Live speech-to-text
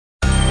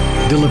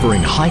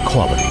delivering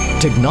high-quality,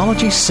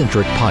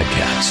 technology-centric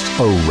podcasts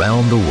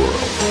around the world.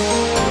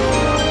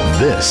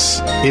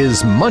 This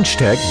is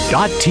MunchTech.tv,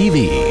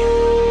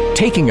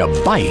 taking a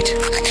bite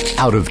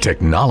out of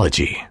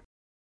technology.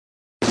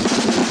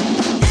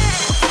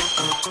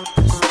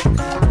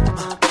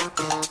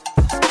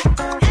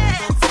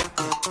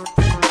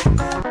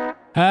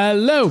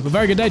 Hello, a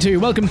very good day to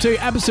you. Welcome to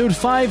episode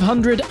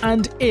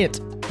 508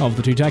 of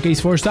the Two Techies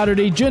for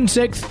Saturday, June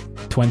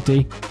 6th,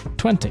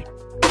 2020.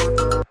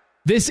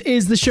 This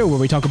is the show where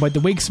we talk about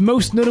the week's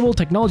most notable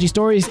technology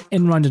stories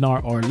in around an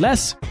hour or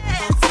less,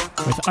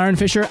 with Aaron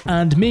Fisher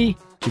and me,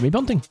 Jimmy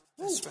Bunting.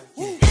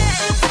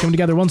 Coming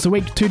together once a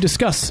week to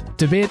discuss,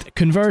 debate,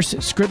 converse,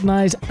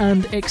 scrutinise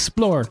and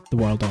explore the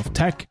world of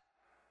tech.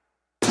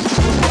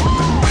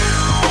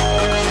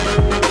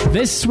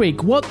 This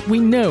week, what we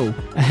know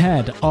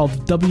ahead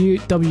of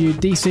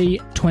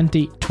WWDC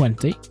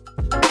 2020.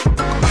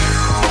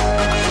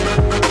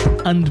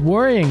 And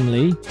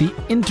worryingly, the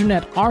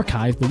Internet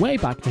Archive, the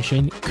Wayback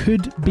Machine,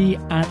 could be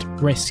at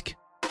risk.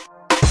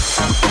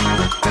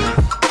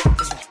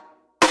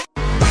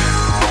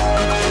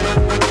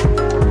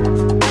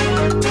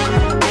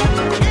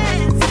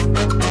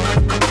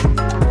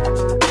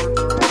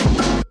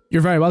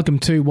 You're very welcome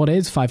to what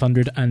is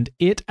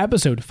 508,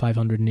 episode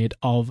 508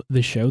 of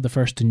the show, the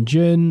first in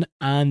June,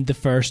 and the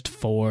first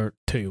for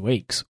 2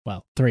 weeks.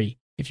 Well, 3,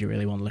 if you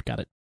really want to look at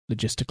it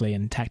logistically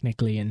and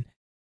technically, and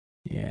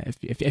yeah,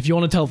 if you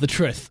want to tell the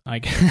truth, I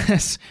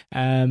guess.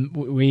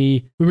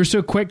 We were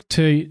so quick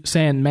to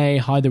say in May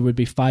how there would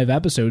be 5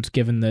 episodes,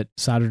 given that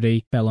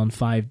Saturday fell on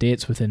 5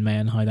 dates within May,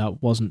 and how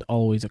that wasn't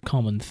always a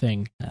common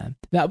thing.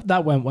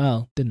 That went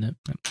well, didn't it?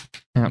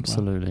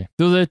 Absolutely.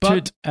 Well.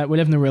 But we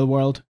live in the real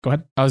world. Go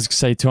ahead. I was going to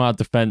say, to our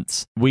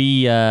defense,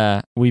 we've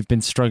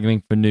been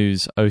struggling for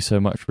news so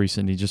much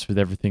recently, just with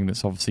everything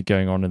that's obviously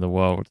going on in the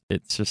world.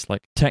 It's just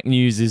like tech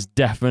news is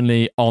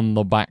definitely on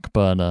the back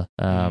burner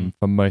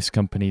for most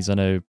companies. I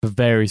know for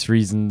various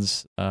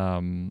reasons,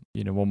 one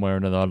way or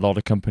another, a lot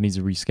of companies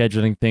are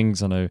rescheduling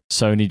things. I know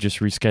Sony just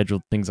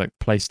rescheduled things like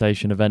the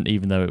PlayStation event,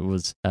 even though it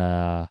was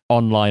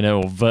online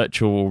or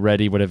virtual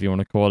already, whatever you want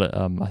to call it.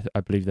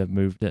 I believe they've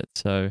moved it.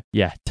 So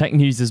yeah, tech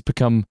news has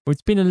become,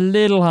 it's been a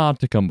little hard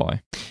to come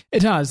by.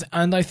 It has,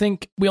 and I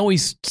think we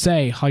always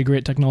say how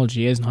great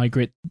technology is and how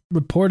great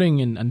reporting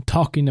and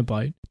talking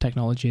about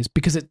technology is,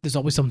 because there's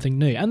always something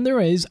new, and there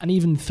is, and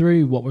even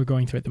through what we're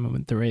going through at the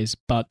moment there is,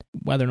 but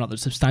whether or not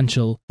there's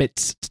substantial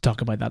bits to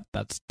talk about,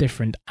 that's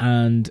different,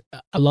 and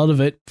a lot of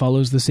it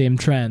follows the same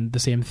trend, the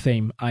same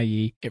theme,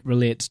 i.e. it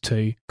relates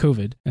to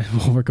COVID and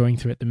what we're going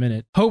through at the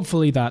minute.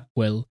 Hopefully that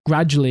will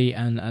gradually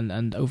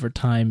and over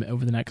time,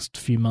 over the next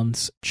few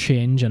months,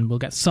 change, and we'll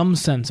get some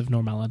sense of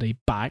normality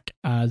back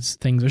as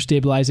things are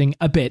stabilizing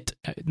a bit,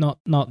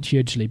 not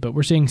hugely, but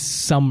we're seeing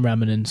some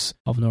remnants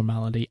of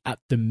normality at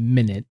the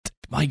minute.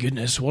 My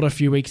goodness, what a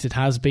few weeks it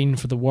has been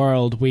for the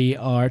world.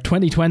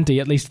 2020,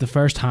 at least the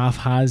first half,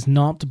 has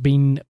not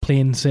been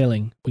plain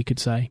sailing, we could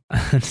say.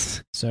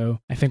 So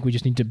I think we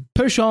just need to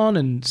push on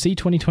and see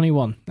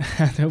 2021.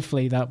 And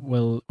hopefully that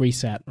will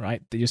reset,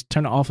 right? They just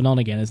turn it off and on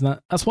again, isn't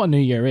that? That's what New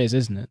Year is,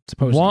 isn't it?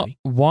 Supposedly.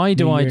 Why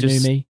do I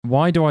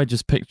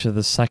just picture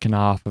the second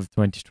half of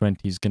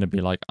 2020 is going to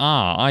be like,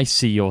 I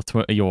see your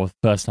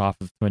first half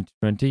of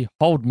 2020.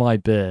 Hold my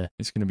beer.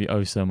 It's going to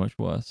be so much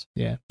worse.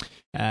 Yeah.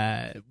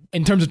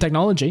 In terms of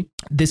technology,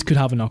 this could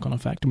have a knock-on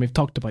effect, and we've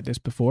talked about this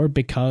before,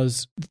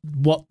 because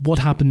what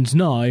happens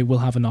now will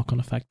have a knock-on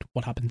effect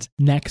what happens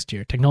next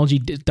year. Technology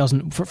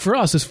doesn't, for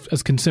us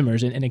as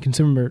consumers, in a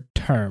consumer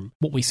term,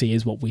 what we see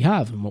is what we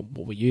have and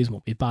what we use and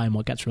what we buy and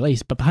what gets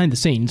released. But behind the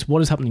scenes,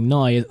 what is happening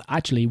now is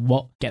actually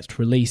what gets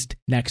released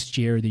next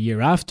year, the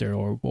year after,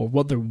 or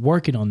what they're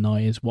working on now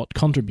is what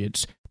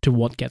contributes to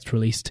what gets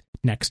released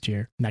next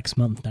year, next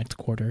month, next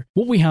quarter.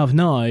 What we have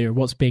now, or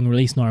what's being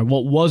released now, or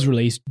what was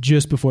released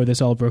just before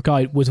this all broke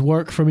out, was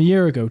work from a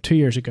year ago, 2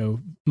 years ago,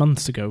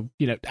 months ago.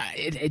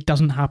 It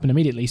doesn't happen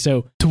immediately.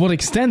 So to what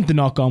extent the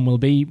knock-on will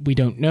be, we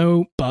don't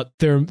know, but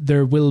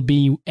there will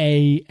be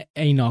a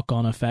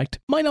knock-on effect.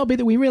 Might not be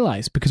that we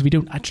realise, because we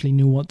don't actually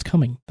know what's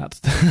coming. That's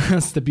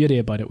the beauty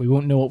about it. We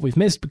won't know what we've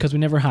missed because we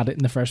never had it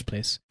in the first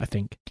place, I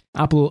think.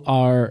 Apple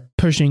are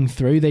pushing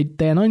through. They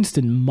announced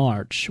in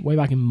March, way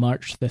back in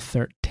March the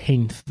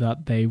 13th,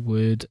 that they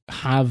would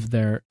have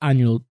their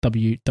annual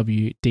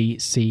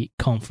WWDC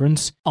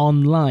conference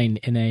online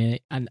in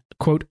an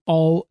quote,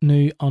 all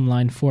new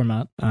online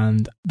format.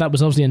 And that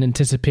was obviously an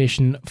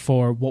anticipation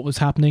for what was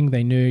happening.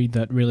 They knew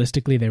that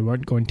realistically they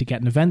weren't going to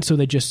get an event, so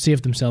they just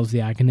saved themselves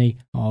the agony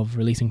of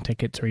releasing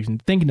tickets or even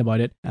thinking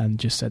about it, and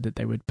just said that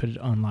they would put it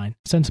online.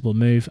 Sensible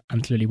move,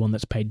 and clearly one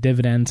that's paid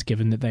dividends,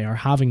 given that they are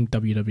having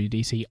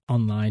WWDC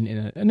online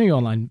in a new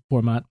online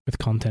format with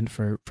content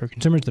for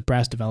consumers, the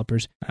press,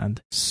 developers,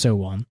 and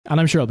so on. And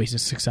I'm sure it'll be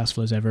as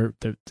successful as ever.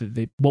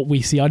 What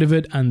we see out of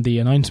it and the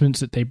announcements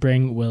that they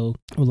bring will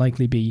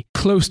likely be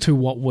close to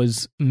what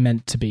was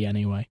meant to be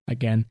anyway.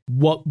 Again,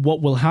 what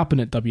will happen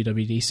at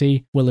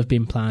WWDC will have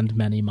been planned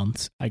many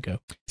months ago.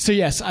 So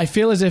yes, I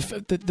feel as if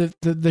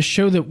the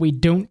show that we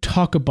don't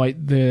talk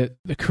about the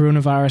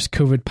coronavirus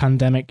COVID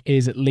pandemic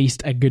is at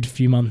least a good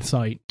few months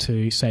out,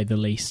 to say the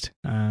least.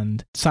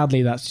 And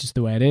sadly, that's just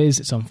the way it is.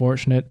 It's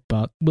unfortunate,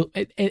 but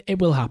it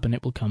will happen.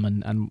 It will come,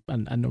 and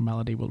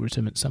normality will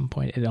resume at some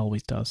point. It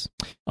always does.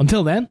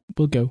 Until then,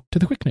 we'll go to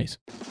the quick news.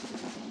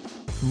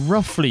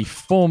 Roughly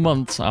 4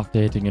 months after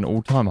hitting an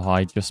all-time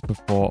high just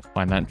before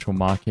financial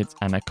markets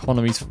and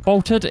economies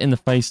faltered in the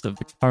face of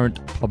the current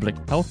public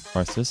health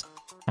crisis,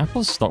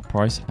 Apple's stock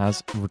price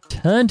has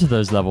returned to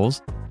those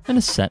levels and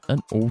has set an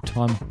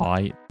all-time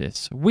high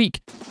this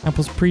week.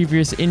 Apple's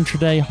previous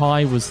intraday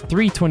high was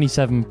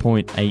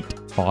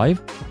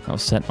 327.85. That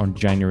was set on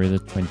January the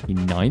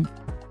 29th.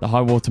 The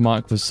high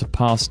watermark was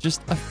surpassed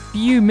just a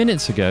few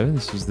minutes ago,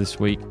 this was this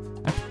week,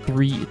 at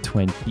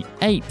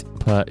 328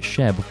 per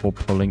share before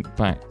pulling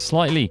back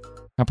slightly.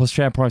 Apple's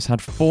share price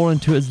had fallen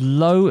to as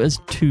low as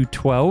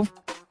 212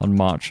 on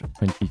March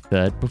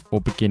 23rd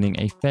before beginning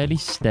a fairly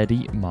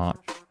steady march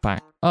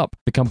back up.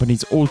 The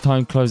company's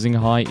all-time closing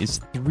high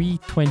is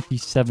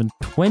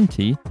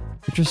 327.20,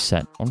 which was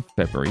set on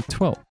February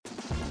 12th.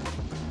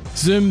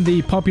 Zoom,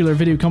 the popular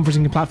video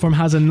conferencing platform,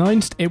 has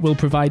announced it will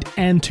provide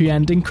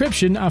end-to-end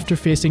encryption after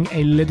facing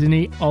a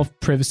litany of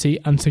privacy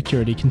and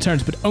security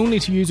concerns, but only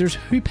to users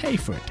who pay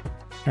for it.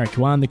 Eric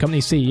Yuan, the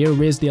company's CEO,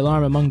 raised the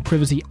alarm among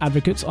privacy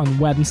advocates on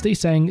Wednesday,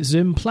 saying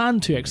Zoom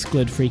planned to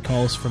exclude free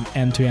calls from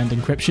end-to-end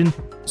encryption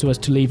so as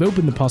to leave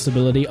open the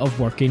possibility of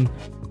working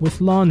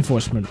with law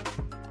enforcement.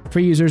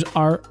 Free users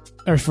are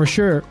for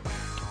sure.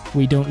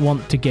 We don't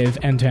want to give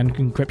end-to-end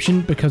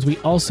encryption because we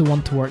also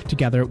want to work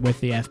together with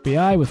the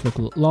FBI, with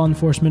local law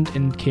enforcement,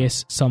 in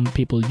case some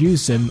people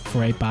use Zoom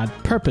for a bad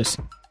purpose,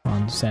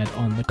 Yuan said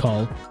on the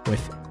call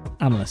with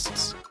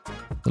analysts.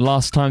 The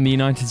last time the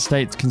United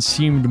States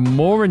consumed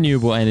more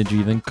renewable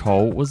energy than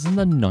coal was in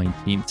the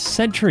 19th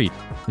century,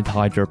 with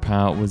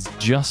hydropower was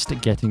just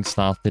getting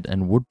started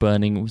and wood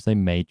burning was a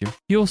major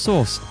fuel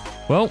source.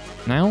 Well,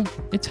 now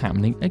it's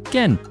happening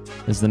again,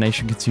 as the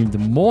nation consumed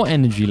more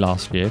energy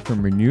last year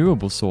from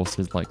renewable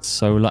sources like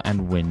solar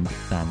and wind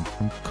than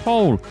from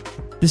coal.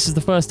 This is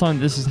the first time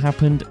this has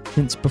happened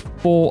since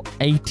before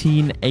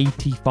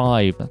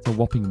 1885. That's a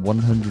whopping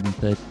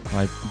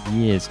 135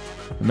 years.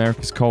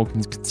 America's coal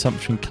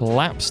consumption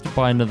collapsed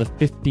by another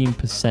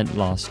 15%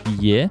 last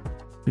year,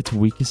 to its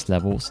weakest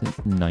level since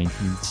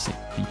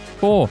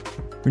 1964.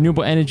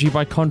 Renewable energy,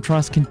 by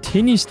contrast,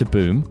 continues to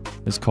boom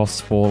as costs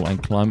fall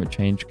and climate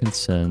change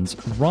concerns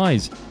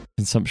rise.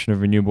 Consumption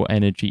of renewable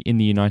energy in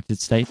the United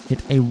States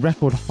hit a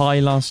record high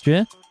last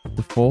year,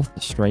 the fourth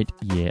straight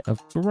year of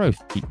growth,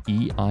 the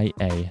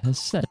EIA has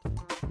said.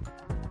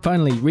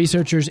 Finally,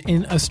 researchers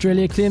in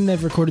Australia claim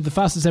they've recorded the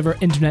fastest ever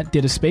internet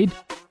data speed.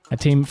 A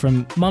team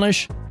from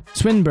Monash,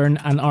 Swinburne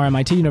and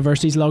RMIT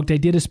universities logged a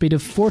data speed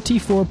of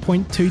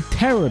 44.2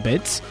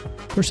 terabits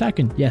per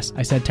second. Yes,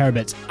 I said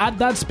terabits. At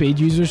that speed,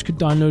 users could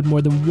download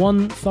more than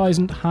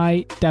 1,000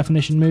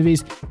 high-definition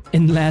movies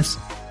in less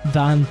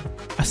than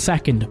a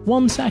second.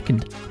 1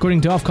 second.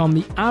 According to Ofcom,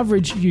 the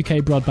average UK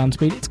broadband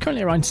speed is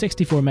currently around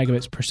 64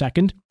 megabits per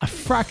second, a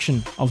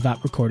fraction of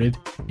that recorded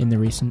in the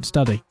recent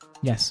study.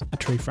 Yes, a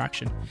true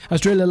fraction.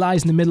 Australia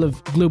lies in the middle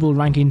of global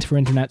rankings for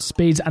internet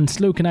speeds, and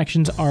slow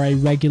connections are a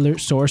regular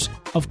source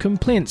of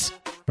complaints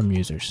from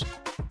users.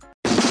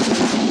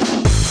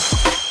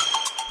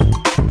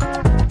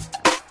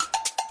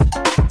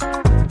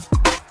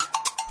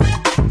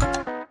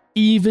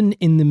 Even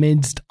in the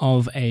midst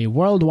of a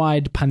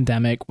worldwide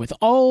pandemic with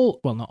not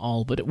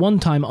all, but at one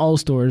time all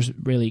stores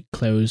really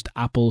closed,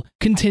 Apple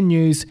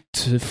continues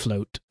to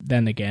float.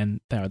 Then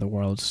again, they're the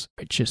world's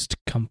richest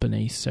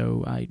company,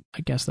 so I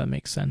guess that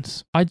makes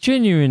sense. I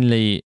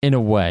genuinely, in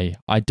a way,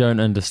 I don't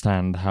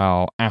understand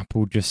how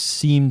Apple just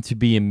seem to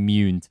be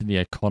immune to the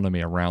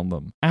economy around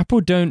them.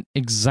 Apple don't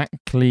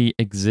exactly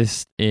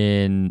exist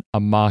in a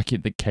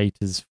market that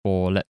caters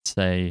for, let's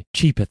say,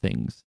 cheaper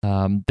things.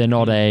 They're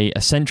not a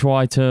essential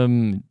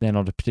item, they're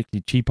not a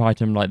particularly cheap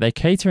item. Like, they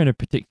cater in a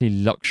particularly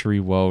luxury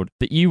world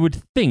that you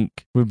would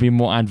think would be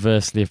more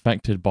adversely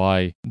affected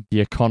by the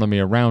economy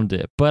around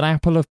it. But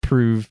Apple have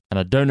proved, and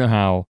I don't know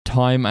how,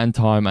 time and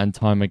time and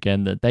time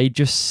again, that they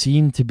just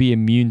seem to be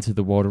immune to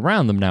the world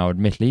around them now.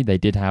 Admittedly, they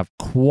did have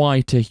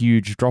quite a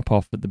huge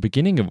drop-off at the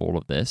beginning of all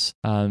of this,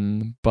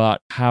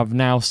 but have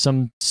now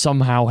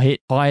somehow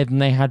hit higher than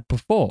they had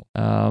before.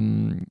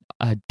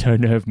 I don't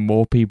know if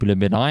more people have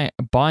been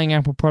buying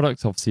Apple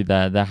products. Obviously,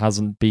 there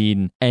hasn't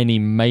been any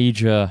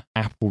major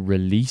Apple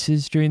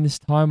releases during this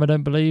time, I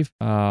don't believe.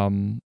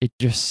 It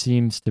just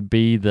seems to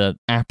be that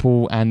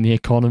Apple and the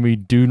economy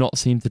do not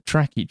seem to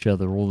track each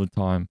other all the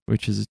time,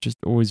 which is just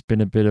always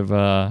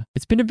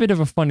has been a bit of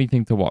a funny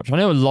thing to watch. I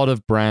know a lot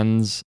of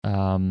brands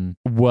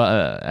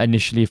were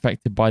initially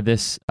affected by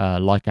this,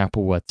 like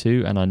Apple were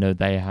too, and I know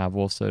they have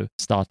also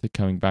started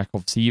coming back.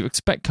 Obviously, you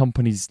expect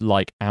companies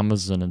like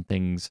Amazon and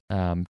things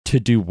to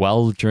do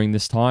well during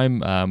this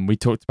time. We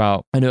talked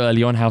about, I know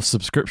early on, how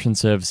subscription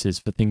services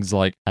for things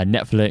like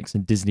Netflix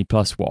and Disney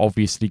Plus were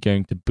obviously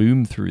going to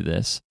boom through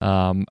this,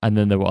 and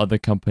then there were other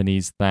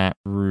companies that,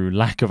 through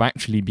lack of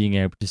actually being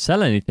able to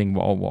sell anything,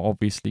 were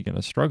obviously going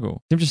to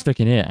struggle. I'm just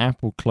looking here.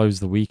 Apple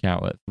closed the week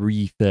out at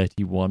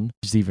 331,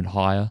 which is even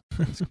higher.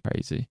 It's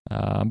crazy.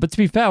 But to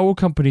be fair, all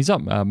companies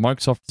up.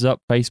 Microsoft is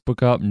up,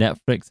 Facebook up,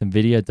 Netflix,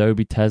 Nvidia,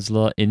 Adobe,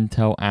 Tesla,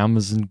 Intel,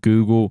 Amazon,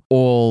 Google,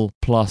 all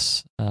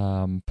plus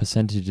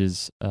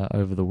percentages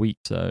over the week.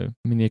 So,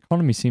 I mean, the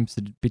economy seems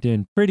to be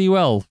doing pretty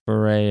well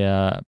for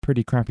a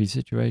pretty crappy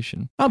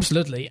situation.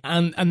 Absolutely.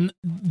 And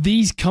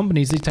these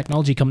companies, these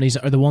technology companies,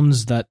 are the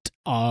ones that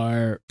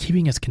are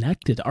keeping us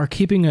connected, are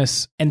keeping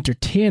us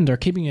entertained, are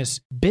keeping us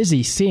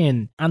busy,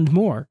 sane, and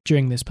more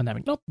during this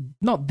pandemic.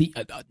 Not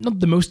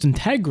the most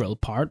integral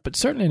part, but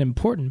certainly an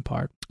important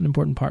part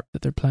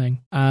that they're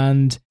playing.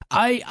 And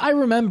I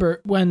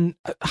remember when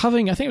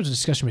having, I think it was a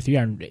discussion with you,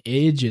 Aaron,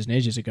 ages and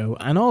ages ago,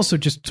 and also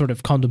just sort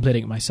of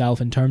contemplating it myself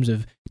in terms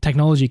of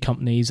technology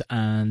companies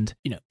and,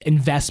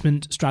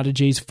 investment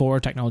strategies for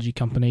technology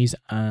companies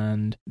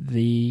and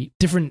the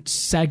different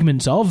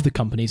segments of the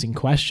companies in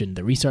question,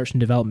 the research and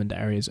development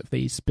areas of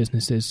these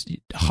businesses.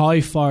 How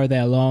far are they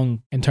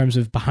along in terms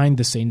of behind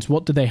the scenes?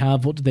 What do they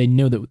have? What do they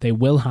know that they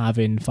will have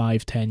in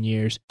 5-10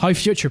 years? How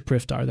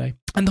future-proofed are they?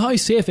 And how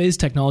safe is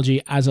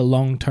technology as a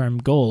long-term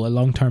goal, a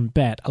long-term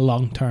bet, a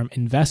long-term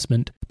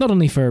investment, not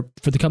only for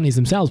the companies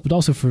themselves, but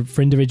also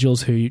for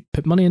individuals who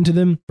put money into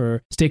them,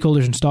 for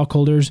stakeholders and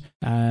stockholders.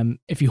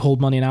 If you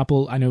hold money in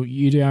Apple, I know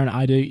you do, Aaron,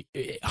 I do.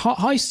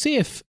 How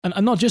safe,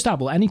 and not just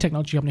Apple, any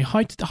technology company,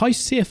 how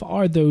safe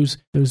are those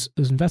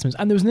investments?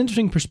 And there was an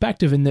interesting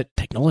perspective in that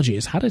technology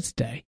has had its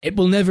day. It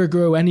will never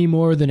grow any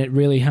more than it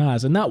really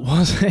has. And that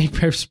was a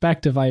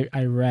perspective I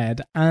read.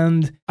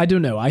 And I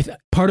don't know,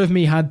 part of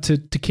me had to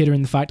cater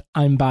in the fact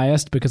I'm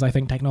biased because I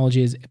think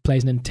technology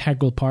plays an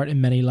integral part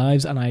in many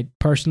lives, and I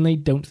personally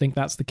don't think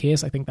that's the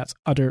case. I think that's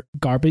utter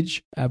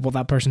garbage, what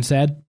that person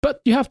said.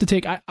 But you have to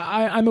take,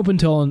 I'm open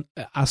to all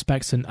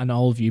aspects and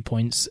all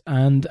viewpoints,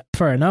 and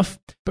fair enough.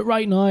 But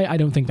right now, I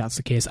don't think that's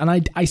the case. And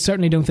I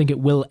certainly don't think it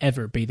will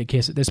ever be the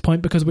case at this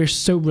point because we're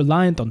so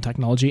reliant on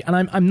technology.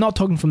 And I'm not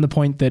talking from the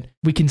point that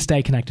we can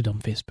stay connected on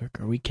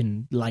Facebook, or we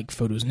can like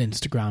photos on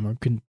Instagram, or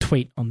can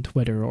tweet on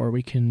Twitter, or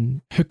we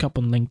can hook up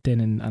on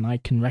LinkedIn and I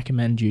can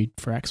recommend you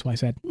for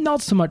XYZ.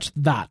 Not so much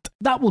that.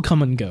 That will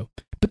come and go.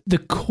 But the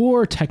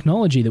core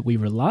technology that we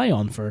rely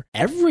on for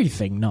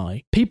everything now,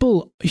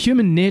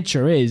 human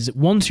nature is,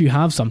 once you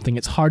have something,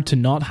 it's hard to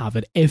not have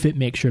it if it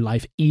makes your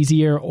life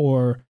easier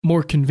or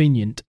more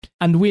convenient.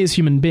 And we as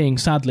human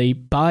beings, sadly,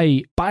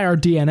 by our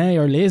DNA,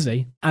 are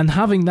lazy. And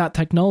having that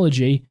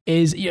technology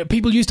is,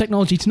 people use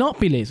technology to not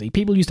be lazy.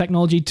 People use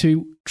technology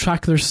to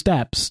track their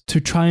steps, to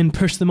try and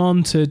push them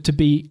on to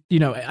be,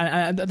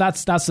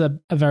 that's a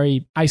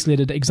very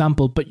isolated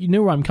example, but you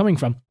know where I'm coming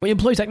from. We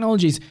employ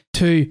technologies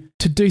to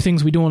do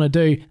things we don't want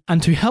to do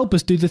and to help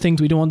us do the things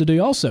we don't want to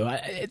do also.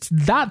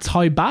 That's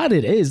how bad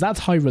it is. That's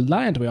how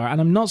reliant we are. And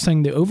I'm not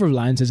saying the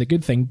over-reliance is a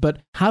good thing, but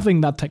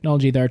having that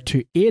technology there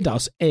to aid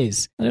us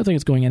is. I don't think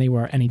it's going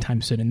anywhere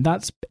anytime soon. And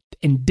that's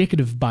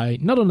indicative by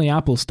not only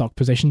Apple's stock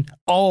position,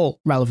 all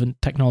relevant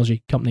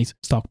technology companies'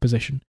 stock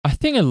position. I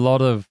think a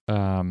lot of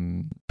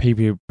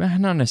people,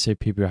 not necessarily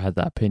people who had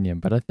that opinion,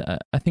 but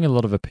I think a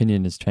lot of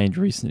opinion has changed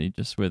recently,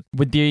 just with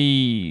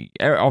the,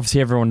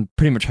 obviously everyone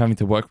pretty much having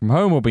to work from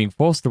home or being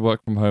forced to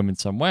work from home in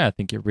some way. I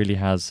think it really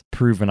has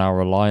proven our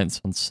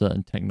reliance on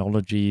certain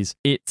technologies.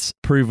 It's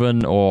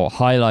proven or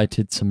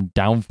highlighted some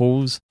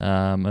downfalls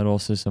and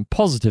also some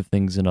positive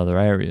things in other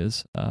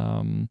areas.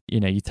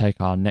 You take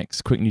our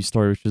next quick news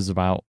story, which is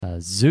about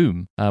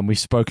Zoom. We've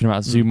spoken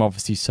about Zoom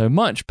obviously so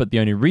much, but the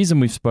only reason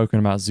we've spoken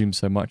about Zoom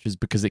so much is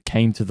because it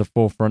came to the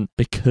forefront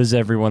because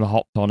everyone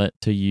hopped on it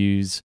to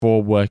use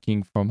for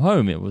working from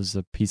home. It was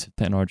a piece of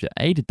technology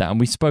that aided that. And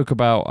we spoke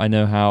about, I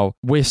know how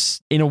we're,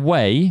 in a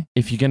way,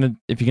 if you're gonna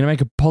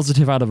make a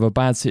positive out of a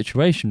bad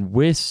situation,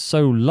 we're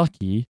so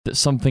lucky that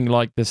something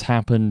like this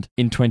happened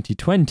in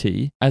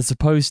 2020 as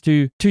opposed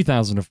to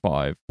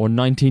 2005 or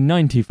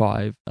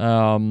 1995,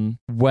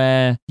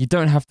 where you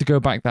don't have to go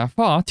back that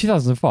far.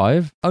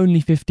 2005,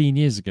 only 15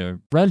 years ago,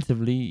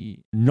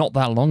 relatively not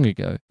that long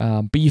ago.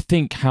 But you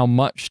think how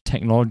much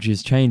technology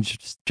has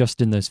changed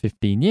just in those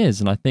 15 years.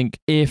 And I think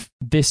if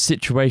this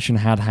situation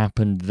had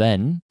happened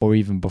then, or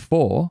even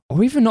before,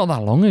 or even not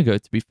that long ago,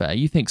 to be fair,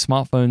 you think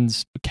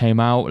smartphones came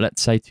out,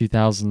 let's say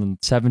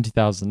 2007,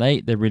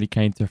 2008, they really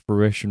came to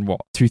fruition,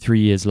 2-3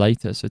 years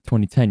later? So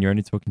 2010, you're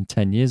only talking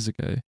 10 years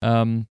ago.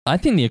 I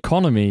think the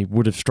economy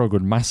would have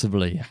struggled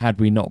massively had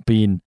we not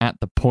been at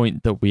the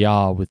point that we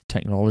are with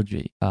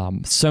technology.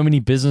 So many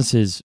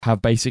businesses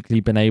have basically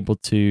been able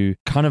to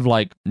kind of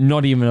like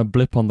not even a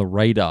blip on the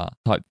radar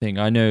type thing.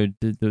 I know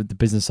the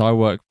business I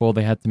work for,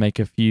 they had to make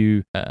a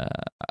few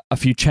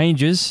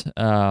changes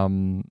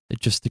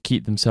just to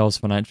keep themselves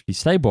financially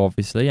stable,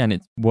 obviously, and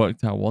it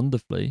worked out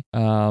wonderfully.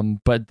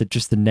 But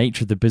just the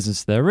nature of the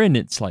business they're in,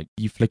 it's like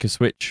you flick a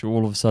switch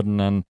all of a sudden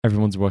and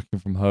everyone's working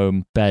from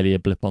home, barely a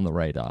blip on the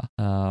radar.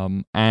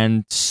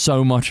 And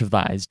so much of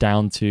that is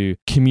down to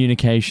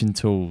communication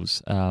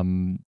tools.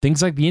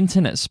 Things like the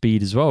internet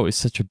speed as well is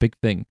such a big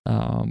thing,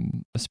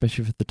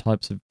 especially for the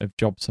types of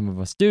jobs some of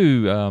us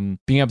do.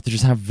 Being able to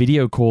just have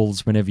video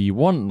calls whenever you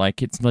want,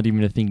 like it's not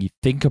even a thing you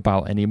think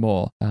about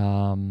anymore.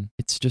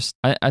 It's just,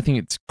 I think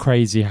it's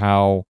crazy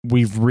how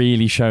we've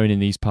really shown in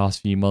these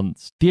past few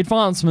months the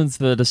advancements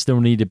that are still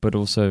needed, but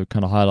also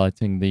kind of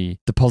highlighting the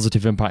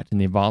positive impact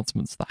and the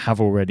advancements that have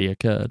already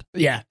occurred.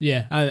 Yeah,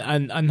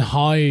 and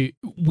how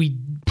we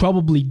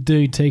probably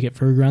do take it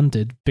for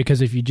granted,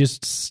 because if you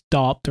just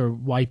stopped or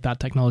wiped that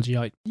technology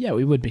out, yeah,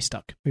 we would be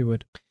stuck. We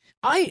would.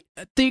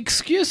 The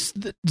excuse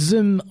that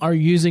Zoom are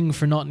using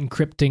for not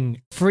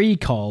encrypting free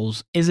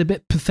calls is a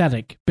bit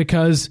pathetic,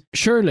 because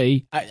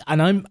surely,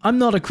 I'm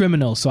not a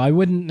criminal, so I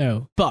wouldn't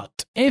know,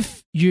 but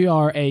if you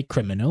are a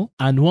criminal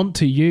and want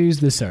to use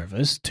the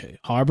service to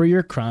harbour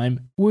your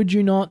crime, would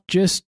you not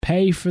just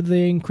pay for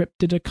the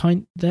encrypted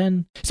account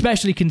then?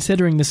 Especially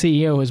considering the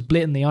CEO has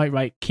blatantly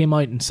outright came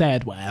out and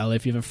said, well,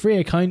 if you have a free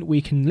account,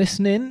 we can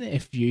listen in.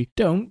 If you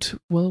don't,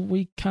 well,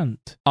 we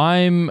can't.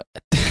 I'm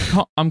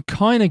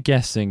kind of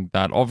guessing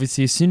that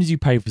obviously as soon as you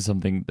pay for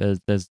something,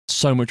 there's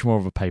so much more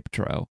of a paper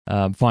trail.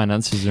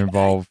 Finances are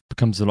involved,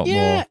 becomes a lot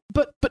more.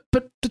 But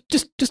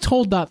just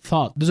hold that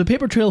thought. There's a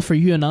paper trail for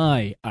you and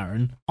I,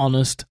 Aaron,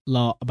 honest,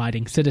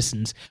 law-abiding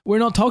citizens. We're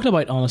not talking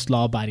about honest,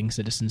 law-abiding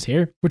citizens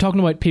here. We're talking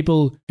about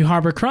people who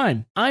harbour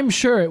crime. I'm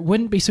sure it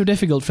wouldn't be so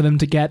difficult for them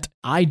to get,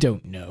 I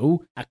don't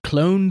know, a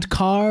cloned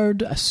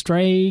card, a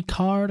stray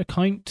card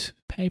account,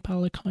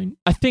 PayPal account,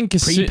 I think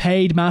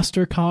prepaid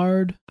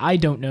MasterCard. I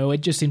don't know.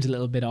 It just seems a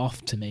little bit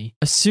off to me.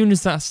 As soon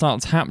as that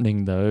starts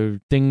happening, though,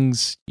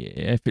 things,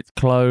 if it's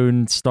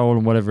cloned,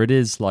 stolen, whatever it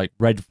is, like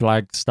red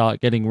flags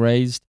start getting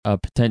raised.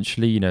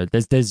 Potentially,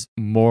 there's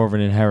more of an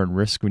inherent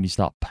risk when you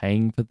start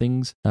paying for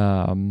things.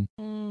 On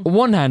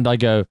one hand, I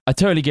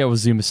totally get what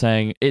Zoom is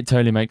saying. It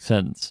totally makes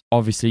sense.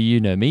 Obviously,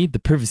 you know me, the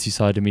privacy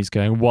side of me is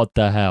going, what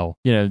the hell?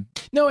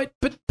 No,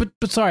 but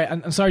sorry,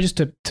 I'm sorry, just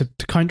to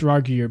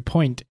counter-argue your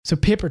point. So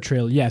paper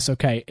trail, yes,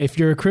 okay. If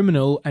you're a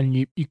criminal and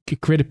you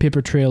create a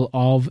paper trail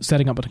of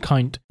setting up an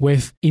account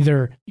with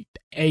either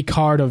a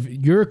card of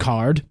your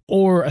card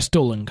or a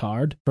stolen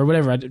card or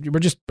whatever,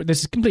 this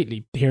is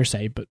completely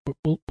hearsay, but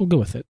we'll go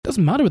with it.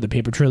 Doesn't matter what the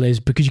paper trail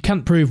is, because you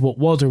can't prove what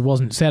was or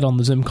wasn't said on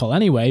the Zoom call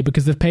anyway,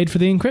 because they've paid for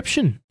the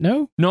encryption.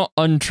 No, not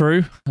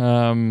untrue.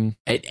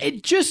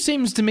 It just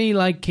seems to me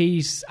like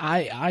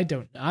I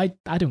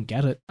don't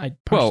get it. I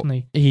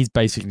personally, he's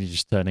basically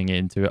just turning it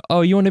into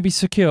you want to be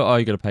secure,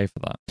 you got to pay for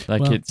that.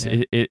 Like, well,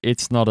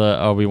 it's not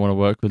we want to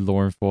work with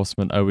law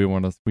enforcement, we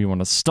want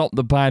to stop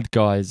the bad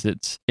guys.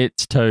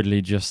 It's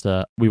totally just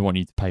we want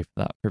you to pay for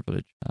that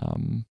privilege.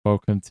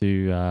 Welcome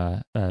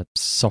to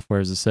software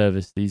as a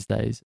service these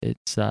days.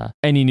 It's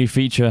any new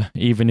feature,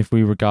 even if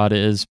we regard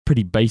it as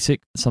pretty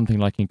basic, something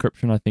like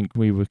encryption, I think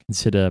we would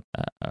consider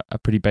a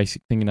pretty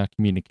basic thing in our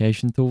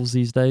communication tools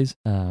these days.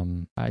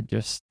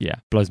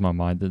 Blows my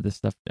mind that this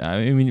stuff.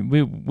 I mean,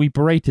 we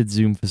berated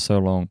Zoom for so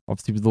long,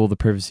 obviously with all the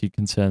privacy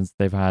concerns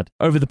they've had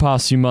over the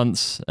past few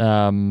months.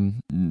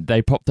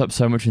 They popped up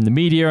so much in the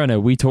media. I know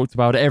we talked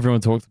about it,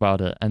 everyone talked about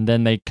it, and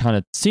then they kind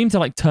of seemed to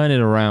like turn it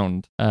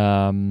around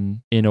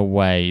in a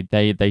way.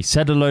 They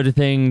said a load of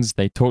things,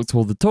 they talked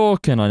all the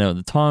talk, and I know at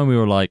the time we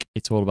were like,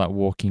 it's all about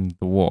walking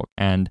the walk.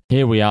 And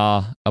here we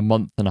are a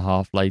month and a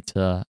half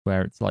later,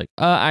 where it's like,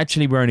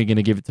 actually we're only going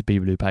to give it to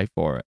people who pay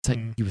for it. It's like,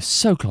 you were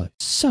so close.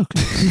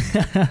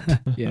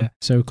 Yeah,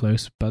 so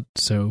close but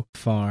so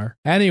far.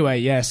 Anyway,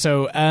 yeah,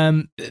 so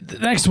the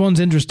next one's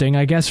interesting,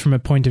 I guess, from a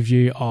point of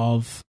view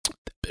of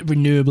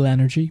renewable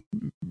energy,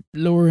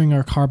 lowering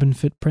our carbon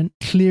footprint.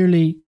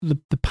 Clearly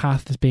the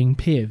path is being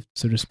paved,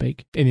 so to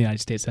speak, in the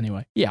United States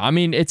anyway. Yeah, I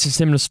mean, it's a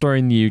similar story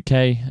in the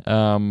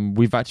UK.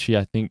 We've actually,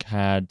 I think,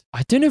 I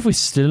don't know if we're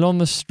still on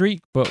the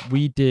streak, but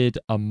we did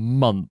a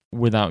month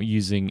without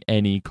using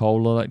any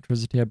coal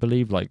electricity, I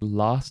believe, like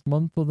last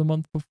month or the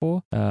month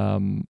before.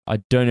 I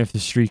don't know if the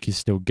streak is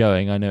still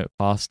going. I know it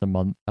passed a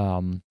month,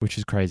 which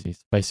is crazy.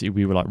 So basically,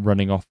 we were like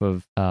running off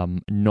of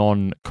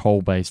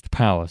non-coal based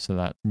power, so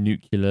that's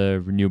nuclear,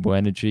 renewable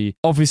energy.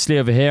 Obviously,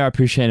 over here, I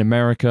appreciate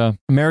America.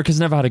 America's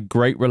never had a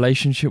great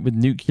relationship with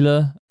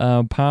nuclear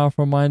power,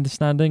 from my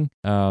understanding,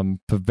 for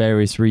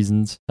various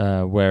reasons.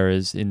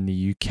 Whereas in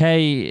the UK,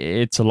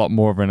 it's a lot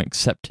more of an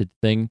accepted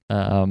thing.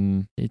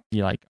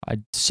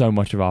 So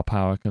much of our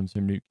power comes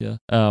from nuclear.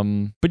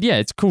 But yeah,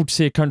 it's cool to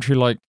see a country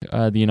like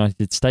the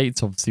United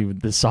States, obviously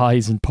with the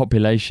size and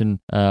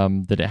population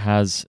that it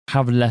has,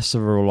 have less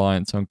of a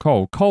reliance on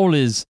coal. Coal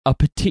is a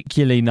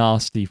particularly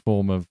nasty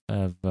form of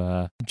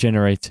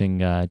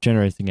generating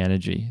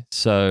energy.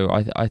 So So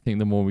I think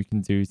the more we can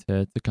do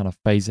to kind of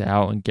phase it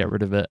out and get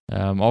rid of it.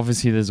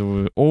 Obviously, there's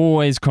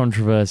always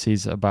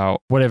controversies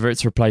about whatever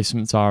its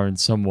replacements are in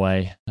some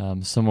way.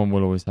 Someone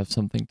will always have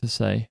something to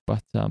say,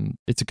 but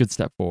it's a good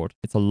step forward.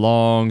 It's a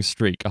long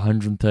streak.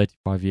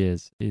 135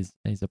 years is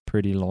a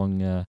pretty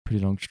long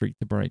streak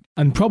to break.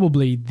 And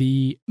probably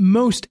the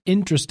most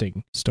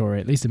interesting story,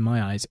 at least in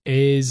my eyes,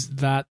 is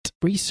that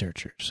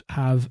researchers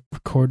have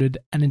recorded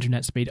an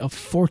internet speed of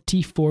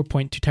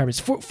 44.2 terabits.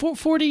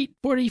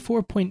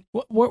 44 point.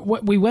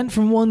 We went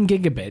from 1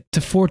 gigabit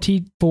to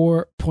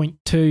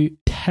 44.2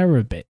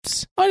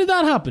 terabits. How did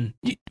that happen?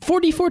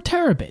 44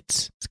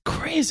 terabits. It's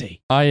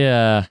crazy.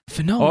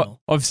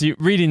 Phenomenal. Obviously,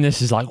 reading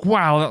this is like,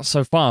 wow, that's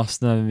so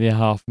fast. And then the other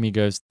half of me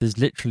goes, there's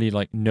literally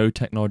like no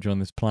technology on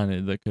this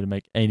planet that could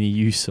make any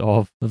use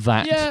of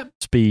that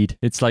speed.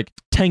 It's like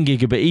 10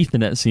 gigabit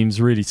Ethernet seems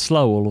really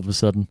slow all of a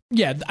sudden.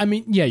 Yeah, I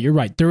mean, yeah, you're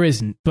right. There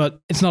isn't.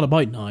 But it's not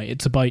about now.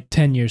 It's about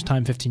 10 years'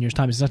 time, 15 years'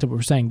 time. It's exactly what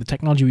we're saying. The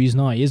technology we use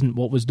now isn't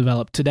what was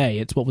developed today.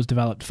 It's what was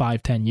developed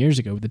 5-10 years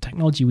ago. The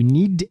technology we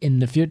need in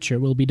the future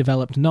will be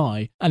developed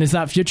now. And it's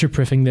that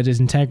future-proofing that is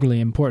integrally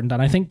important.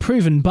 And I think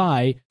proven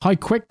by how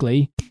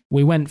quickly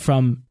we went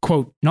from,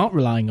 quote, not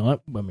relying on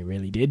it, when we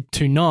really did,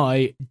 to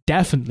now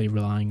definitely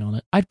relying on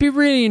it. I'd be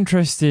really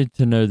interested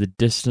to know the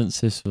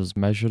distance this was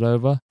measured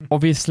over.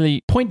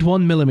 Obviously...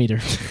 0.1 millimeter.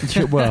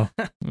 Well,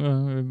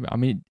 I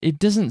mean, it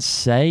doesn't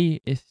say.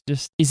 It's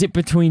just... Is it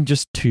between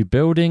just two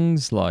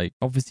buildings? Like,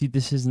 obviously,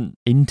 this isn't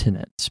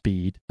internet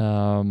speed.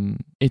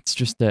 It's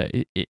just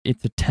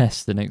it's a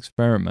test, an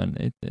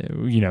experiment.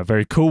 A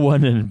very cool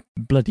one and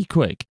bloody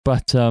quick.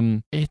 But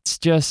it's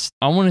just...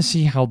 I want to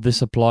see how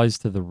this applies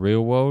to the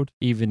real world.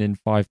 Even in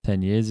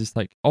 5-10 years. It's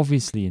like,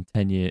 obviously in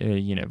 10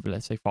 years,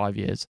 let's say 5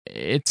 years,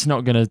 it's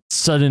not going to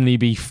suddenly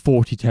be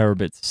 40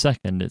 terabits a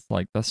second. It's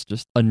like, that's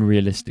just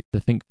unrealistic to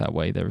think that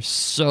way. There are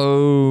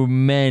so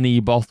many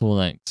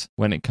bottlenecks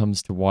when it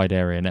comes to wide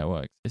area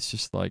networks. It's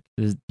just like,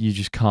 you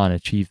just can't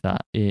achieve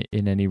that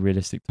in any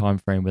realistic time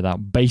frame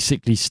without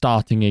basically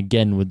starting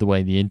again with the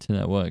way the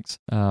internet works.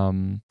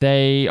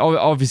 They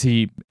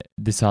obviously,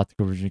 this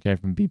article originally came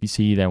from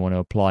BBC. They want to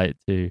apply it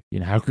to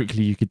how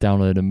quickly you could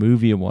download a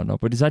movie and whatnot,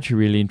 but it's actually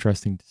really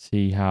interesting to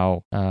see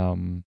how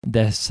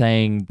they're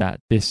saying that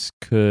this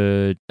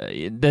could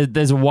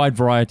there's a wide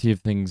variety of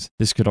things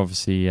this could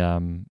obviously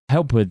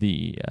help with.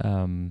 The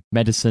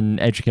medicine,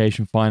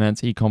 education,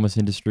 finance, e-commerce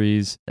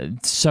industries,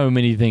 so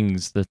many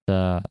things that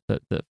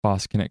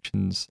fast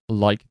connections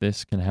like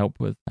this can help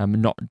with,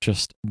 not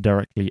just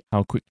directly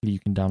how quickly you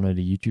can download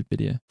a YouTube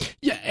video.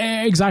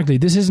 Yeah, exactly.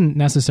 This isn't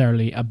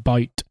necessarily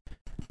about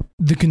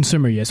the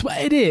consumer use. Well,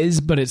 it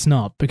is, but it's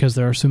not, because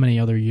there are so many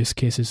other use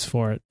cases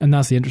for it. And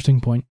that's the interesting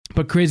point.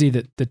 But crazy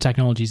that the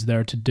technology is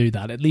there to do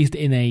that, at least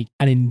in an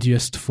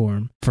induced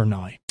form for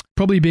now.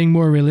 Probably being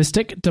more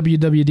realistic,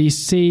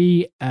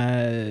 WWDC,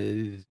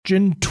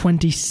 June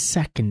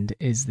 22nd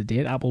is the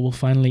date. Apple will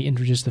finally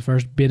introduce the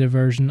first beta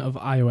version of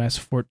iOS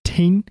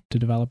 14 to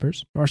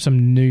developers. There are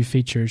some new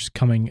features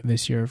coming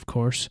this year, of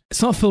course.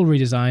 It's not a full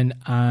redesign,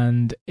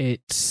 and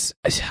it's,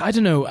 I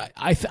don't know,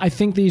 I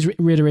think these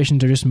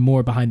reiterations are just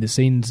more behind the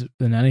scenes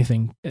than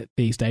anything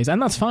these days.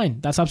 And that's fine.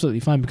 That's absolutely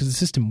fine, because the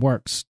system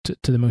works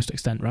to the most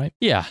extent, right?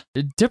 Yeah.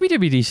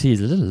 WWDC is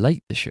a little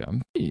late this year.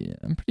 I'm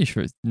pretty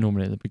sure it's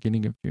normally at the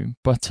beginning of June.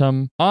 But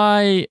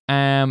I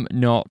am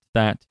not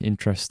that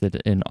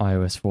interested in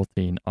iOS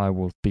 14. I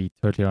will be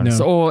totally honest.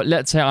 No. Or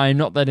let's say I'm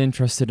not that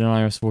interested in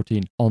iOS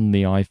 14 on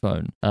the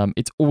iPhone.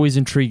 It's always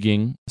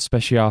intriguing,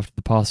 especially after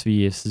the past few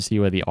years, to see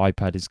where the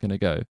iPad is going to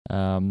go.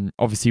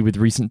 Obviously, with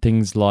recent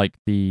things like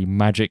the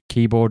Magic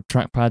Keyboard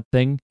trackpad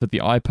thing for the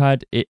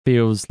iPad, it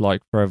feels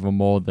like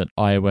forevermore that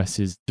iOS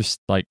is just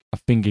like a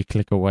finger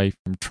click away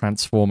from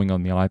transforming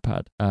on the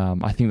iPad.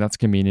 I think that's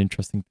going to be an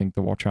interesting thing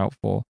to watch out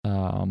for.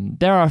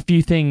 There are a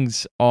few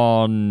things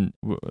on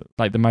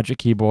like the Magic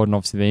Keyboard, and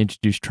obviously they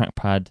introduced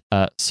trackpad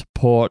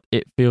support.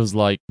 It feels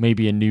like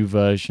maybe a new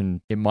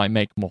version, it might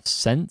make more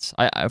sense.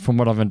 From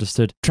what I've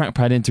understood,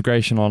 trackpad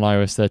integration on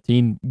iOS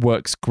 13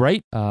 works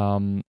great.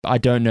 I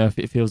don't know if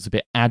it feels a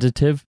bit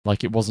additive,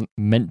 like it wasn't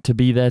meant to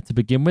be there to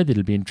begin with.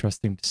 It'll be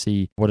interesting to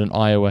see what an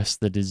iOS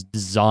that is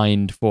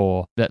designed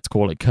for, let's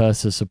call it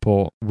cursor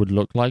support, would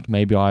look like.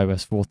 Maybe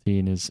iOS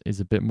 14 is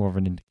a bit more of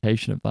an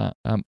indication of that.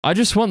 I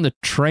just want the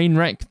train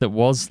wreck that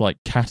was like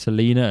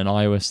Catalina and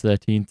iOS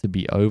 13 to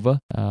be over.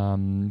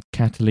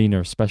 Catalina,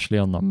 especially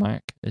on the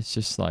Mac, it's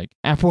just like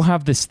Apple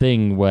have this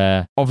thing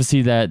where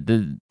obviously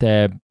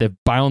they've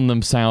bound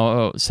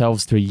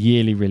themselves to a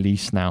yearly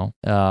release now.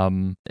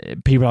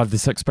 People have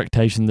this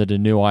expectation that a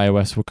new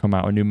iOS will come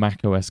out, a new Mac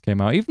OS came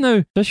out, even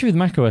though, especially with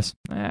Mac OS,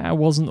 it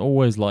wasn't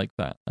always like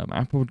that.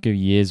 Apple would go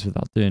years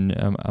without doing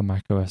a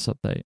Mac OS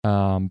update.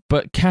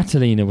 But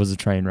Catalina was a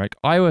train wreck.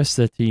 iOS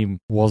 13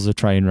 was a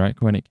train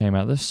wreck when it came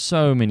out. There's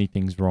so many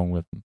things wrong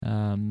with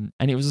them.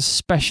 And it was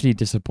especially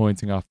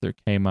disappointing after it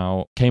came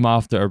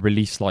after a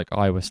release like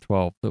iOS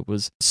 12 that that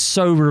was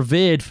so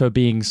revered for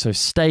being so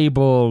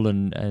stable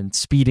and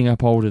speeding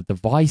up older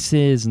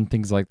devices and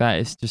things like that.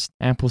 It's just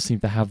Apple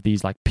seems to have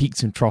these like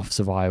peaks and troughs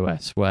of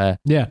iOS where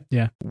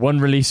one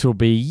release will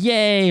be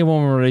yay,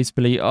 one release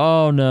will be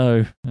oh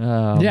no.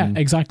 Yeah,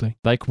 exactly.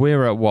 Like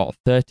we're at what,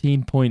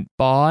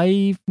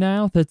 13.5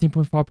 now?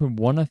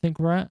 13.5.1 I think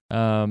we're at.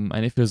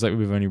 And it feels like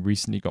we've only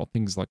recently got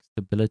things like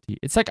stability.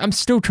 It's like I'm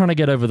still trying to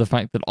get over the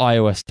fact that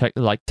iOS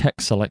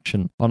text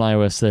selection on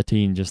iOS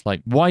 13, just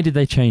like, why did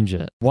they change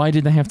it? Why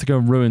did they have to go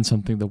and ruin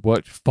something that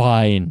worked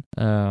fine?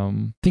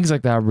 Things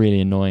like that are really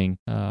annoying.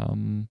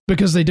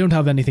 Because they don't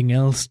have anything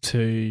else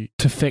to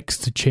fix,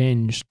 to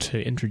change,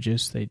 to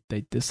introduce. They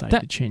decide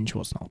to change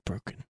what's not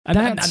broken.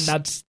 And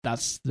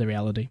that's the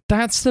reality.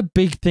 That's the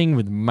big thing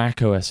with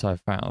macOS I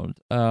found.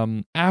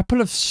 Apple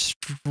have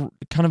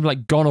kind of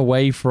like gone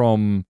away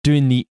from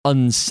doing the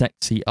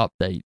unsexy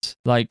updates.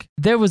 Like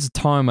there was a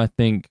time, I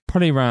think,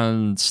 probably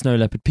around Snow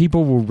Leopard,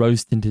 people will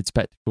rose tinted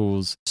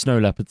spectacles Snow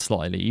Leopard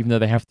slightly, even though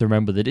they have to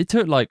remember that it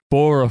took like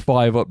 4 or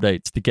 5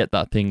 updates to get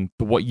that thing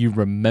to what you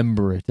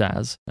remember it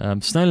as.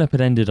 Snow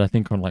Leopard ended, I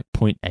think, on like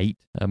 0.8,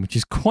 which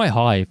is quite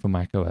high for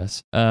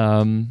macOS.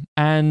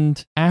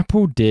 And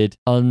Apple did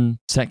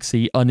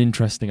unsexy,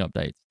 uninteresting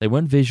updates. They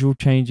weren't visual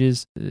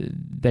changes.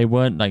 They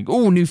weren't like,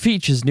 oh, new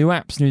features, new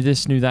apps, new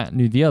this, new that,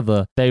 new the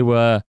other. They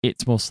were,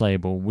 it's more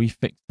stable. We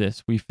fixed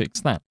this, we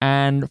fixed that.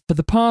 And for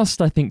the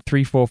past, I think,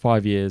 3, 4,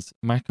 5 years,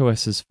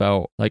 macOS has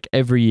felt like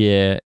every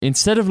year,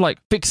 instead of like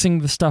fixing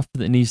the stuff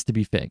that needs to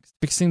be fixed,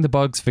 fixing the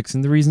bugs,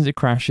 fixing the reasons it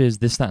crashes,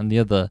 this, that, and the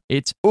other,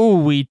 it's, oh,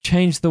 we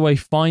changed the way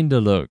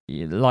Finder looked.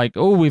 Like,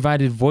 oh, we've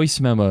added voice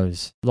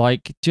memos.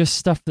 Like, just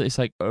stuff that it's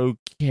like,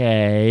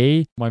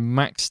 okay, my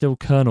Mac's still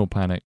kernel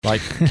panic.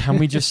 Like, can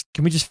we just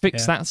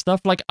fix that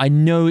stuff? Like, I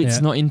know it's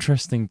not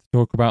interesting to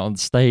talk about on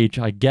stage.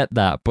 I get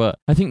that, but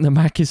I think the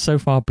Mac is so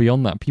far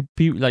beyond that.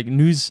 People like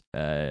news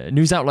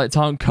outlets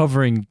aren't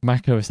covering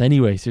macOS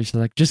anyway, so it's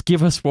like, just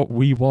give us what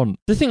we want.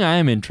 The thing I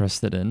am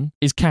interested in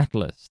is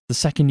Catalyst. The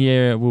second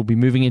year, we'll be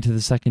moving into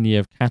the second year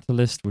of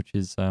Catalyst, which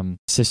is a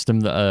system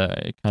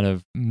that kind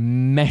of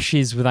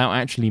meshes without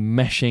actually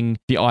meshing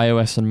the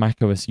iOS and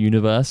macOS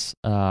universe.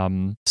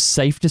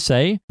 Safe to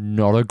say,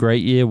 not a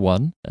great year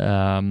one.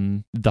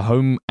 The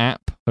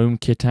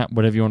HomeKit app,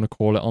 whatever you want to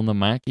call it on the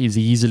Mac, is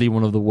easily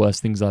one of the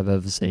worst things I've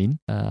ever seen.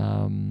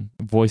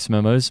 Voice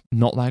memos,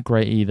 not that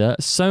great either.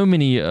 So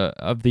many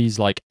of these,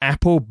 like,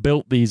 Apple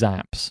built these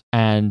apps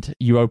and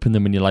you open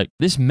them and you're like,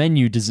 this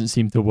menu doesn't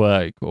seem to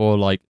work, or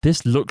like,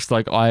 this looks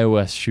like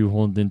iOS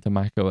shoehorned into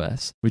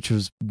macOS, which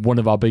was one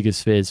of our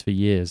biggest fears for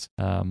years.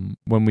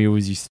 When we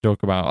always used to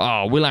talk about,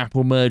 oh, will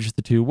Apple merge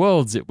the two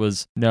worlds? It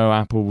was, no,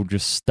 Apple will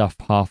just stuff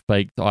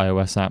half-baked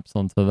iOS apps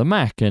onto the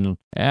Mac, and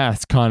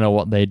that's kind of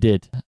what they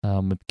did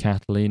with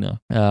Catalina.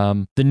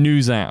 The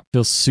News app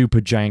feels super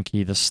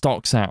janky. The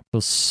Stocks app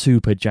feels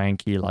super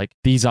janky. Like,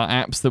 these are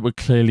apps that were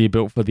clearly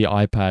built for the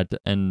iPad,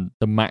 and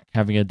the Mac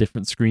having a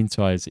different screen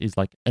size is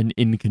like an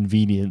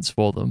inconvenience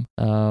for them.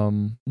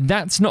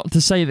 That's not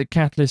to say that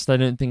Catalyst, I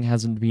don't think,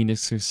 hasn't been a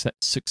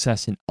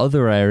success in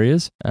other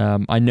areas.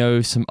 I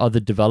know some other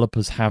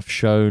developers have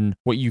shown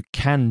what you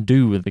can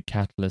do with the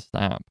Catalyst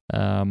app.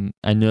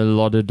 I know a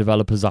lot of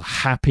developers are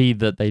happy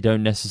that they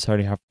don't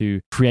necessarily have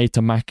to create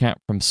a Mac app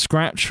from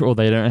scratch, or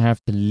they don't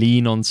have to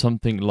lean on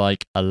something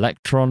like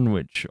Electron,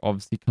 which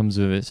obviously comes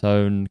with its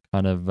own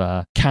kind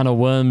of can of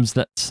worms,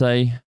 let's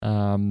say.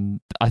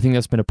 I think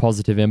that's been a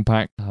positive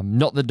impact.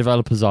 Not that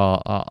developers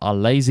are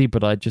lazy,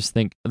 but I just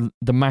think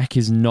the Mac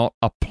is not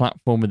a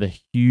platform with a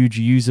huge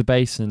user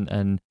base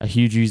and a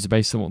huge user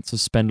base that wants to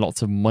spend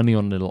lots of money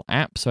on little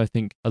apps. So I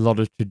think a lot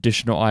of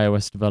traditional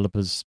iOS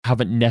developers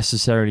haven't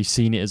necessarily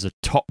seen it as a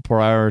top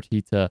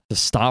priority to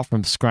start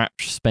from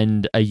scratch,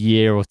 spend a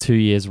year or 2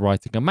 years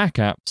writing a Mac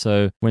app.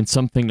 So when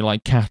something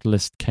like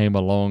Catalyst came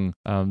along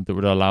that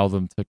would allow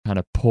them to kind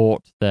of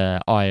port their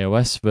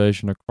iOS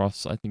version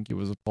across, I think it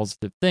was a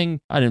positive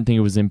thing. I don't think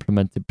it was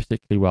implemented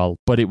particularly well,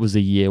 but it was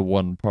a year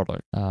one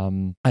product.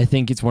 I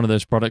think it's one of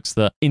those products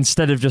that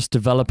instead of just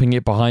developing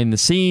it behind the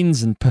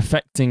scenes and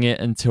perfecting it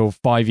until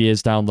 5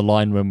 years down the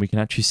line when we can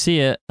actually see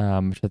it,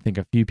 which I think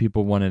a few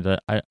people wanted,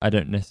 I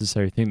don't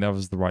necessarily think that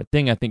was the right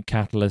thing. I think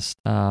Catalyst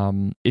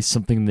is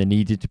something that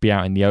needed to be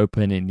out in the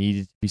open. It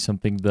needed to be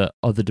something that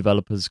other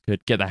developers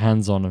could get their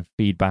hands on and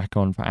feedback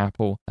on for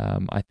Apple.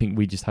 I think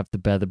we just have to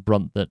bear the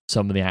brunt that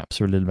some of the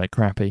apps are a little bit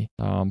crappy.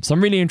 So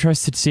I'm really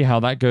interested to see how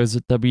that goes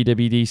at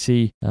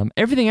WWDC.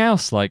 Everything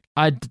else, like,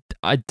 I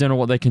don't know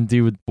what they can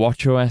do with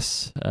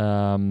watchOS.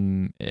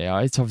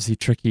 It's obviously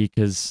tricky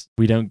because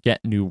we don't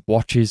get new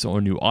watches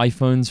or new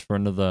iPhones for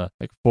another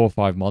like 4 or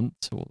 5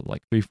 months, or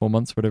like 3-4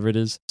 months, whatever it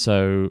is.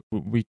 So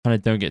we kind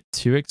of don't get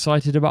too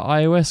excited about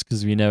iOS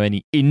because we know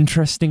any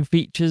interesting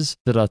features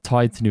that are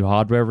tied to new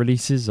hardware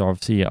releases are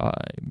obviously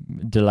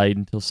delayed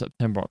until till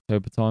September,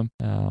 October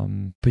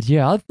time. But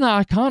yeah, other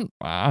than that,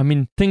 I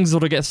mean, things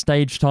that'll get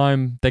stage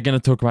time. They're going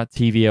to talk about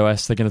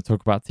tvOS. They're going to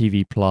talk about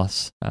TV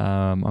Plus.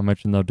 I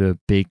imagine they'll do a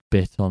big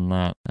bit on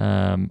that.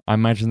 I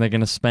imagine they're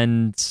going to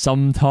spend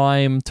some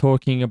time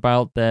talking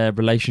about their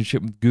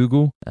relationship with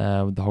Google,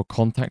 with the whole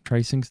contact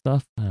tracing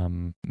stuff.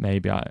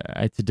 Maybe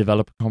at a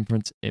developer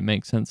conference, it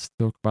makes sense to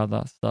talk about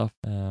that stuff.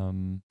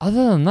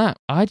 Other than that,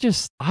 I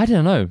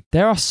don't know.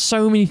 There are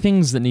so many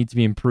things that need to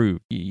be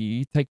improved.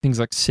 You take things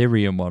like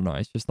Siri and whatnot.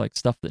 It's just like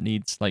stuff that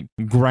needs like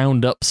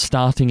ground up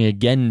starting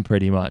again,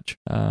 pretty much.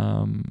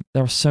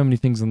 There are so many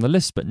things on the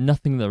list, but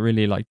nothing that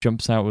really like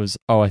jumps out as,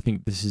 I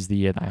think this is the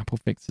year that Apple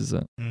fixes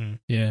it.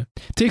 Yeah.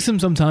 It takes them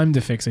some time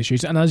to fix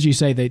issues. And as you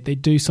say, they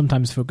do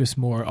sometimes focus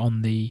more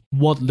on the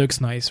what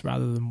looks nice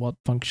rather than what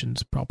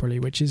functions properly,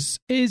 which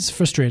is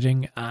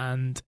frustrating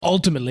and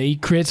ultimately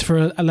creates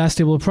for a less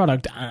stable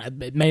product.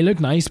 It may look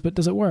nice, but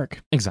does it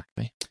work?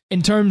 Exactly.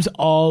 In terms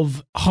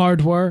of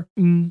hardware,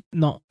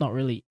 not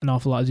really an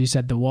awful lot. As you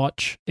said, the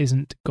watch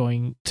isn't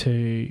going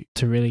to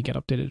really get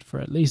updated for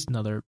at least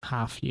another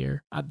half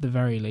year at the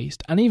very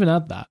least. And even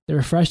at that, the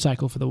refresh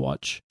cycle for the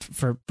watch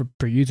for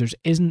users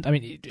isn't, I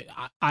mean,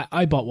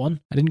 I bought one.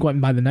 I didn't go out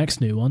and buy the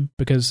next new one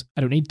because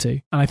I don't need to.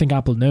 And I think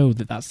Apple know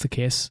that that's the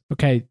case.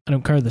 Okay, I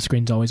don't care the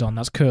screen's always on.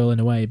 That's cool in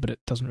a way, but it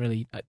doesn't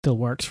really, it still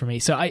works for me.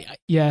 So I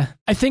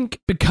think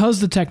because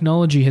the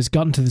technology has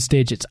gotten to the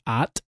stage it's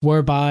at,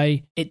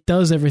 whereby it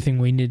does everything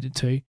we need it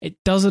to, it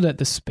does it at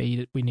the speed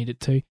that we need it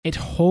to, it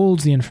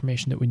holds the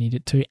information that we need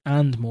it to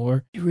and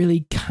more. It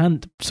really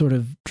can't sort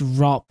of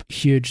drop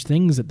huge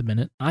things at the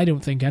minute. I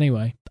don't think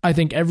anyway. I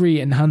think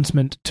every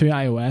enhancement to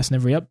iOS and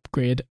every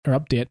upgrade or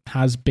update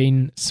has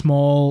been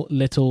small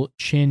little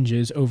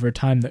changes over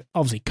time that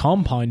obviously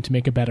compound to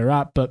make a better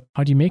app, but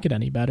how do you make it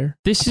any better?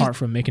 Apart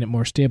from making it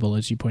more stable,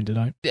 as you pointed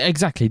out.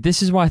 Exactly.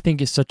 This is why I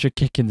think it's such a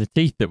kick in the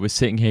teeth that we're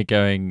sitting here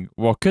going,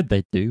 what could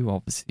they do?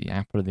 Obviously,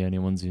 Apple are the only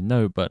ones who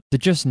know, but they're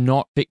just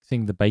not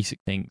fixing the basic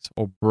things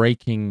or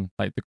breaking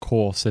like the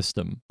core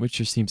system, which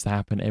just seems to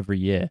happen every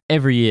year.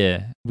 Every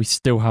year, we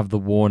still have the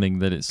warning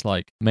that it's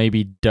like,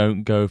 maybe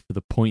don't go for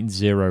the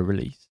 0.0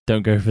 release.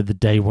 Don't go for the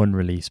day one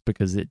release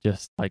because it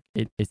just like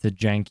it's a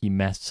janky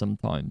mess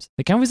sometimes.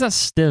 Like, how is that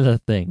still a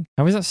thing?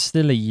 How is that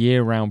still a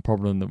year-round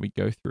problem that we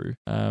go through?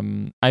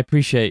 I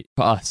appreciate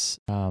for us,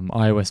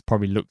 iOS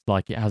probably looks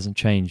like it hasn't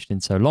changed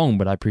in so long,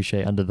 but I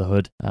appreciate under the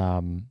hood,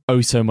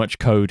 so much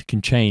code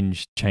can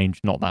change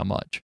not that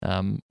much.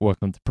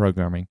 Welcome to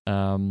programming.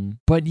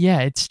 But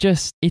yeah, it's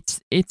just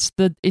it's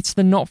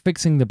the not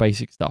fixing the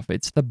basic stuff.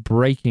 It's the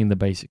breaking the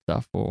basic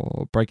stuff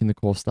or breaking the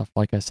core stuff,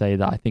 like I say,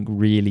 that I think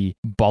really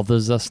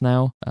bothers us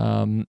now.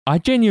 I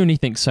genuinely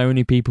think so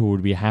many people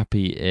would be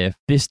happy if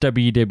this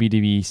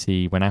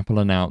WWDC, when Apple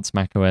announced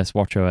macOS,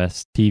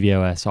 watchOS,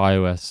 tvOS,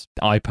 iOS,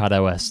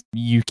 iPadOS,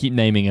 you keep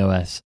naming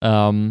OS.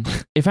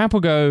 If Apple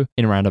go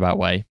in a roundabout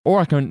way, or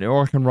I can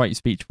write your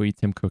speech for you,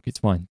 Tim Cook. It's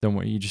fine. Don't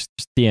worry. You just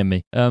DM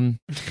me.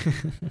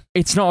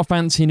 It's not a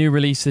fancy new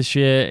release this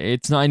year.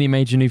 It's not any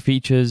major new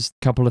features.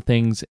 Couple of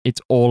things.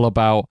 It's all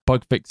about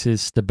bug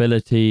fixes,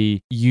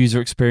 stability,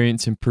 user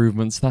experience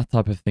improvements, that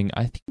type of thing.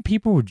 I think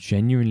people would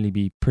genuinely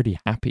be pretty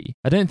happy.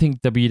 I don't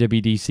think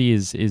WWDC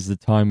is the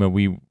time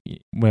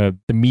where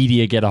the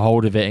media get a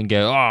hold of it and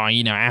go,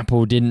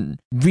 Apple didn't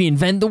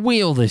reinvent the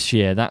wheel this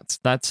year. That's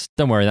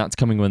don't worry, that's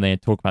coming when they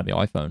talk about the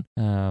iPhone.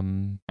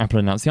 Apple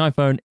announced the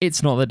iPhone.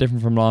 It's not that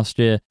different from last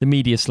year. The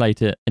media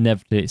slate it.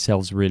 Inevitably, it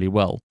sells really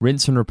well.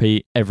 Rinse and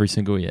repeat every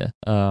single year.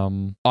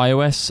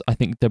 iOS, I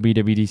think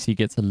WWDC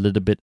gets a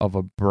little bit of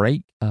a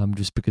break,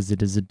 just because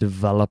it is a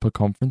developer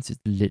conference. It's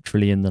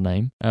literally in the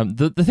name.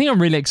 The thing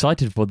I'm really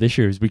excited for this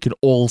year is we could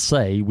all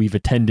say we've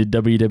attended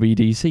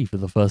WWDC for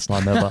the first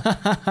time ever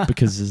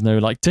because there's no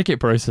like ticket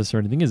process or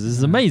anything. This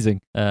is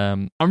amazing.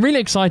 I'm really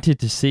excited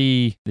to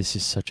see, this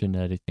is such a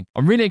nerdy thing,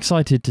 I'm really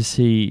excited to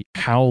see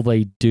how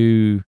they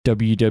do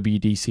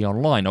WWDC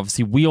online.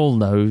 Obviously, we all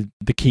know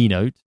the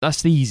keynote.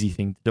 That's the easy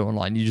thing to do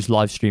online. You just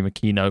live stream a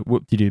keynote,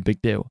 whoop-de-doo,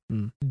 big deal.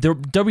 The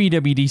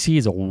WWDC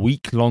is a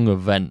week-long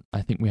event,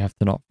 I think we have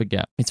to not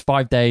forget. It's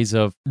 5 days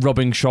of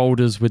rubbing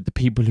shoulders with the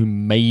people who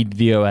made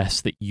the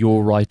OS that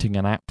you're writing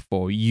an app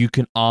for. You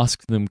can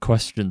ask them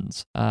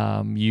questions.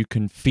 You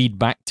can feed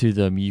back to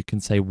them. You can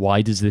say,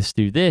 why does this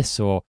do this?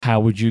 Or how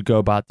would you go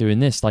about doing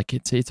this? Like,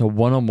 it's a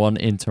one-on-one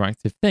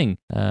interactive thing.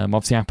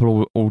 Obviously,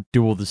 Apple will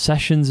do all the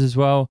sessions as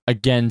well.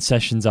 Again,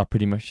 sessions are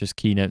pretty much just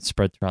keynotes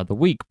spread throughout the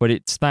week, but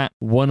it's that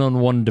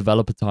one-on-one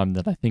developer time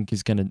that I think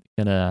is gonna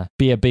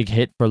be a big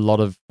hit for a lot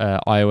of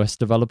iOS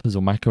developers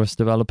or macOS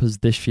developers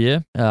this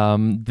year.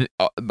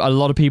 A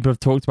lot of people have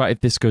talked about,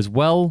 if this goes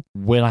well,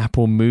 will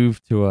Apple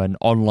move to an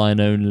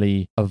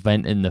online-only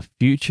event in the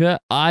future? future.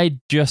 I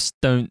just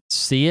don't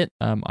see it.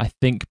 I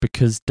think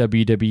because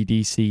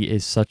WWDC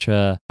is such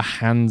a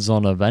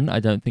hands-on event, I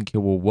don't think it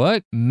will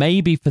work.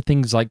 Maybe for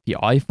things like the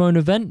iPhone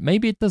event,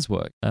 maybe it does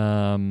work.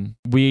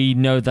 We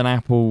know that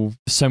Apple,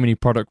 so many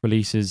product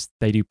releases,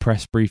 they do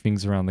press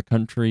briefings around the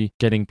country.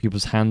 Getting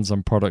people's hands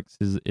on products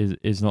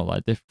is not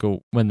that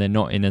difficult when they're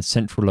not in a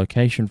central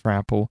location for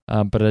Apple.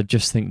 But I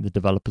just think the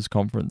developers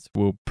conference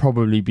will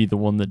probably be the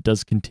one that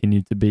does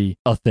continue to be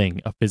a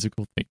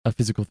physical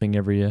thing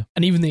every year.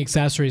 And even the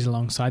accessories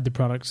alongside the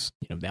products,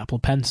 the Apple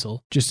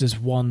Pencil, just as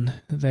one.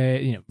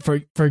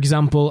 For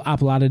example,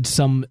 Apple added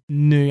some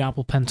new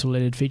Apple Pencil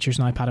related features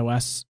in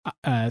iPadOS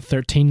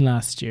 13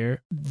 last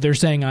year. They're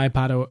saying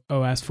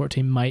iPadOS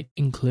 14 might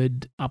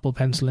include Apple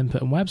Pencil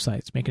input on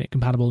websites, making it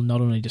compatible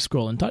not only to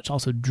scroll and touch,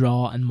 also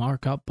draw and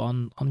mark up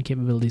on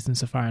capabilities in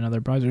Safari and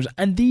other browsers.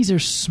 And these are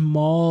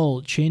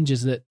small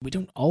changes that we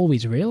don't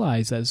always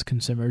realize as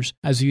consumers,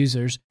 as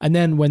users. And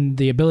then when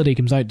the ability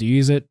comes out to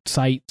use it,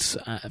 sites,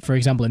 for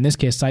example, in this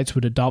case, sites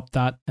would adopt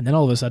that. And then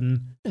all of a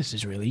sudden, this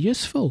is really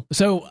useful.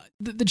 So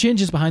the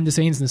changes behind the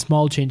scenes and the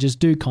small changes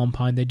do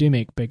compound. They do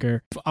make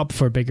up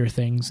for bigger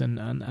things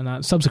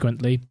and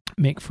subsequently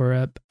make for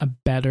a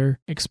better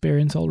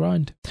experience all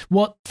around.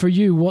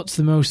 What's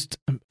the most,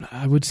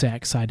 I would say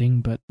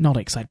exciting, but not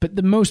exciting, but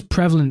the most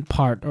prevalent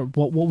part, or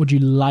what would you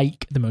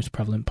like the most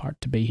prevalent part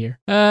to be here?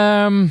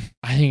 I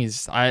think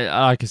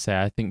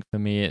I think for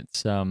me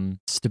it's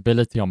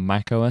stability on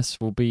macOS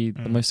will be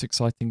the most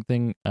exciting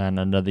thing, and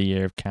another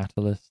year of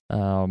Catalyst.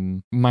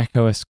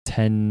 macOS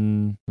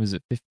 10, was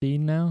it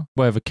 15 now?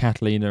 Whatever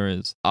Catalina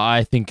is,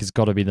 I think has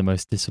got to be the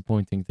most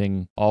disappointing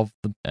thing of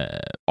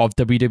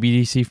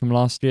WWDC from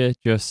last year.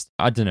 Just,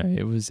 I don't know,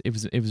 it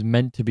was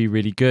meant to be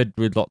really good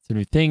with lots of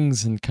new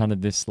things and kind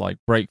of this like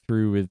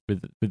breakthrough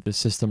with the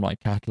system like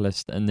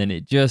Catalyst, and then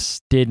it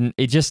just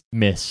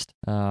missed.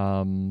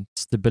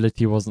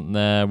 Stability wasn't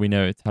there. We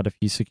know it's had a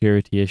few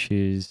security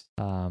issues.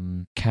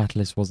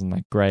 Catalyst wasn't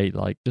that great.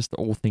 Like, just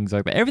all things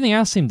like that. Everything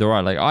else seemed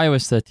alright. Like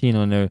iOS 13,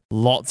 I know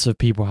lots of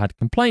people had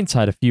complaints.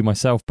 I had a few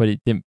myself, but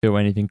it didn't feel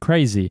anything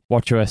crazy.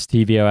 WatchOS,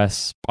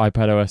 tvOS,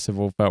 iPadOS have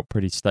all felt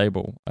pretty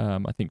stable.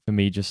 I think for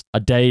me, just a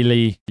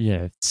daily,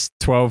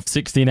 12,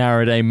 16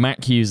 hour a day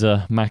Mac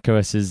user,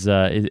 macOS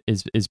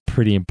is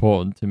pretty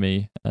important to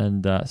me.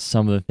 And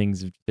some of the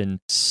things have been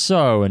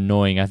so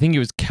annoying. I think it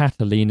was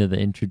Catalina that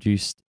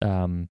introduced,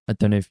 I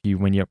don't know if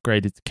when you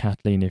upgraded to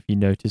Catalina, if you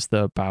noticed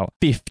that about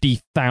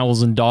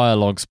 50,000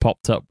 dialogues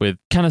popped up with,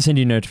 can I send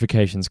you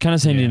notifications? Can I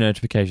send you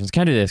notifications?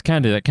 Can I do this? Can I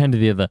do that? Can I do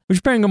the other?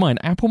 Which, bearing in mind,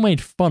 Apple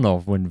made fun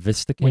of when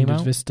Vista came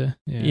Windows out. Vista,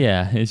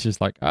 yeah. It's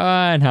just like,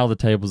 and how the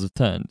tables have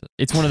turned.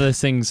 It's one of those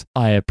things.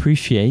 I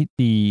appreciate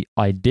the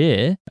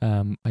idea.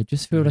 I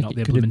just feel like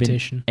it could have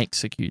been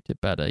executed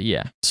better.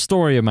 Yeah.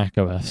 Story of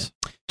macOS.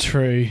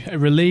 True.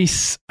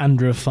 Release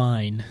and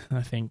refine,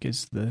 I think,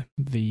 is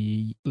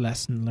the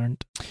lesson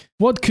learned.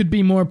 What could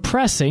be more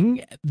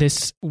pressing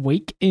this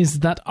week is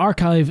that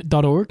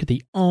archive.org,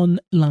 the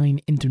online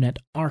internet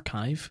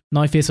archive,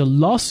 now face a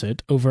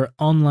lawsuit over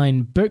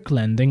online book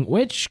lending,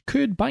 which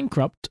could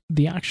bankrupt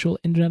the actual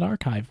internet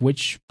archive,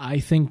 which I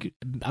think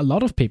a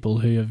lot of people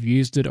who have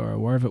used it or are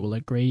aware of it will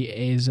agree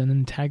is an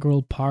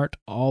integral part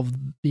of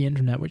the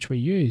internet which we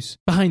use.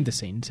 Behind the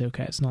scenes,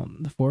 okay, it's not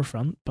the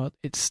forefront, but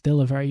it's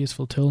still a very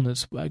useful tool, and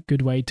it's a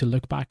good way to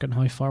look back on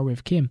how far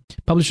we've came.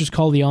 Publishers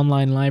call the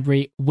online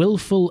library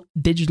willful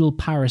digital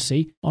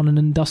piracy on an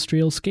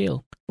industrial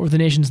scale. Four of the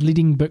nation's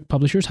leading book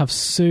publishers have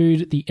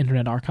sued the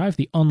Internet Archive,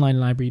 the online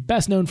library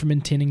best known for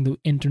maintaining the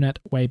Internet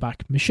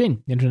Wayback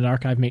Machine. The Internet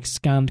Archive makes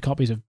scanned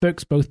copies of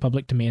books, both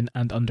public domain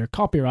and under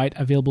copyright,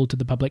 available to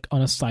the public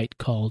on a site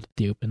called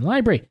the Open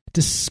Library.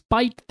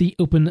 Despite the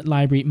Open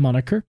Library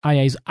moniker,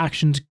 IA's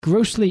actions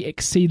grossly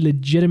exceed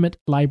legitimate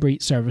library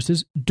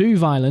services, do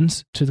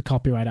violence to the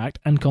Copyright Act,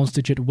 and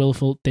constitute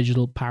willful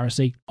digital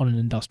piracy on an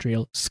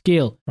industrial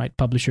scale, write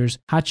publishers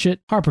Hachette,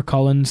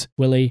 HarperCollins,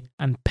 Wiley,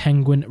 and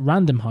Penguin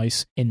Random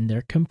House in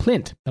their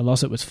complaint. The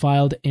lawsuit was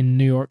filed in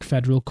New York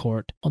federal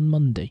court on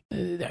Monday.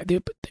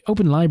 The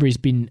Open Library has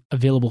been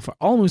available for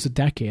almost a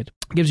decade.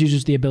 It gives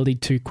users the ability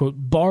to, quote,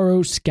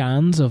 borrow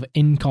scans of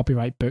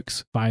in-copyright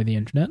books via the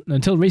internet. And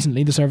until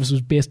recently, the service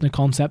was based on a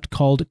concept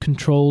called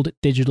controlled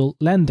digital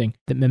lending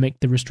that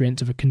mimicked the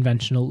restraints of a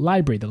conventional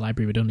library. The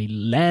library would only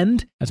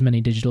lend as many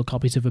digital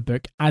copies of a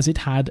book as it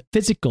had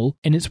physical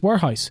in its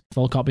warehouse. If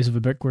all copies of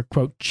a book were,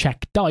 quote,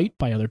 checked out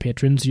by other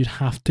patrons, you'd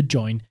have to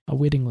join a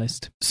waiting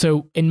list.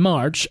 So in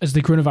March, as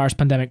the coronavirus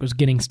pandemic was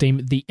gaining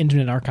steam, the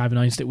Internet Archive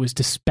announced it was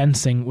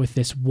dispensing with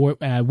this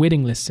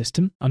waiting list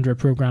system under a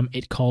program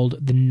it called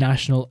the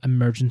National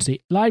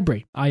Emergency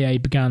Library. IA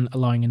began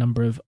allowing a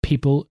number of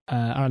people,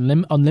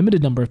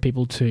 unlimited number of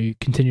people, to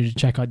continue to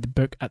check out the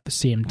book at the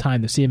same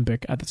time,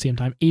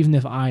 even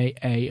if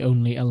IA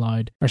only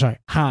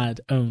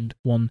had owned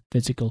one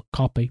physical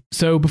copy.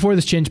 So before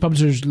this change,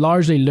 publishers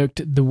largely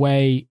looked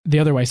the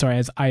other way,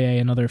 as IA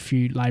and other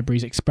few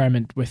libraries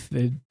experiment with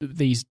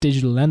these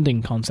digital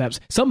lending concepts.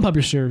 Some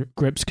publisher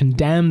groups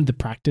condemned the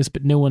practice,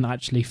 but no one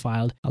actually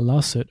filed a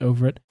lawsuit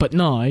over it. But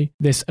now,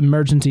 this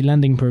emergency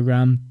lending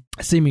program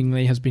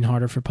seemingly has been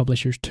harder for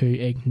publishers to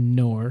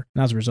ignore.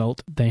 And as a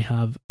result, they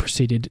have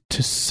proceeded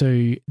to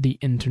sue the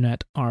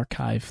Internet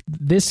Archive.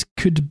 This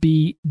could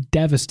be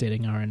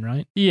devastating, Aaron,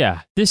 right?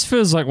 Yeah, this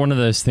feels like one of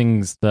those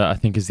things that I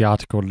think, as the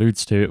article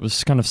alludes to, it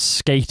was kind of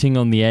skating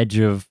on the edge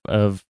of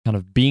kind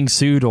of being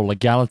sued or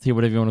legality,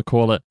 whatever you want to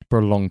call it, for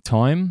a long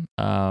time.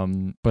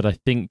 But I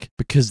think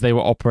because they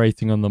were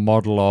operating on the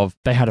model of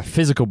they had a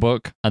physical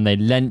book and they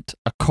lent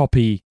a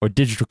copy or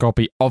digital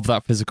copy of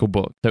that physical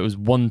book, that was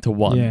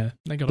 1-to-1. Yeah,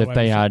 they got If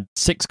they had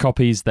 6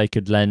 copies, they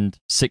could lend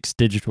 6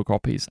 digital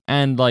copies.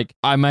 And like,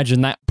 I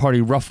imagine that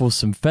probably ruffles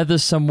some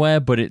feathers somewhere,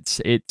 but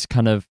it's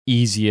kind of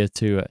easier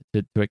to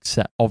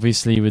accept.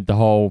 Obviously, with the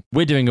whole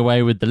we're doing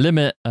away with the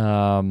limit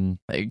kind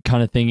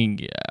of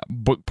thing,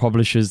 book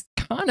publishers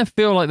kind of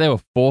feel like they were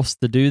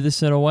forced to do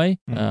this in a way,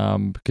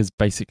 because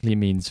basically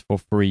means for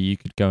free you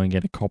could go and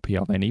get a copy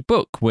of any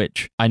book,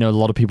 which I know a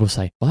lot of people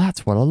say, well,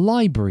 that's what a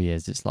library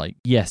is. It's like,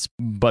 yes,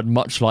 but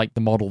much like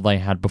the model they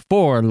had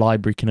before, a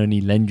library can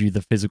only lend you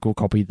the physical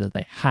copy that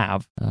they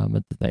have,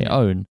 that they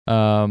own.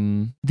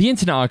 The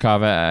Internet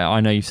Archive, I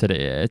know you said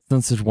it's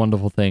done such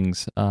wonderful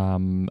things.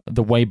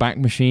 The Wayback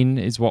Machine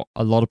is what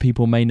a lot of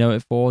people may know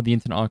it for. The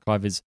Internet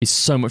Archive is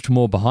so much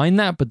more behind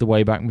that, but the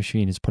Wayback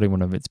Machine is probably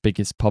one of its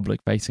biggest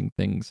public-facing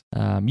things.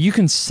 You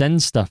can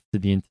send stuff to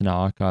the Internet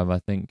Archive, I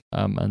think,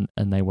 and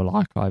they will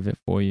archive it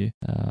for you.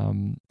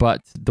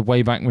 But the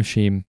Wayback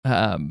Machine,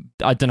 I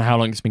don't know how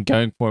long it's been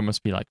going for. It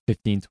must be like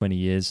 15, 20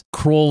 years.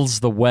 Crawls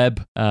the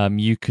web.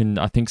 You can,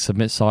 I think,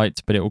 submit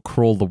sites, but it will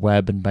crawl the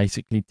web and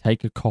basically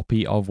take a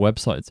copy of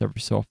websites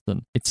every so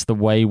often. It's the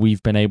way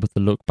we've been able to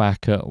look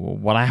back at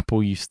what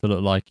Apple used to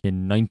look like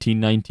in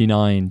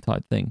 1999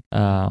 type thing,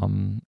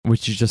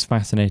 which is just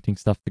fascinating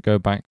stuff to go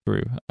back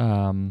through.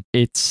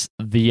 It's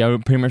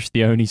pretty much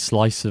the only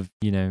slice of,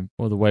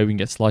 or the way we can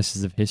get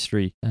slices of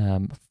history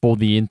for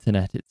the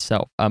internet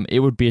itself. It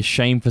would be a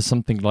shame for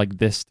something like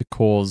this to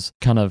cause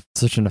kind of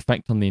such an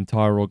effect on the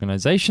entire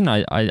organization.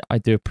 I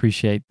do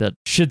appreciate that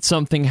should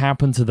something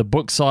happen to the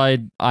book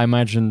side, I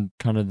imagine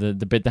kind of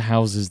the bit that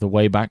houses the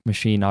Wayback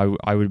Machine,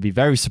 I would be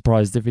very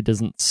surprised if it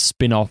doesn't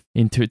spin off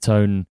into its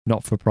own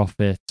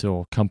not-for-profit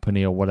or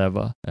company or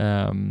whatever.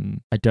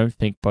 I don't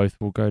think both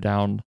will go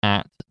down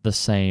at the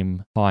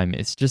same time.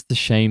 It's just a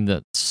shame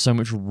that so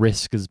much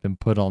risk has been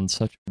put on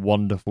such a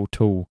wonderful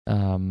tool.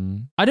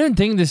 I don't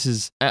think this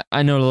is,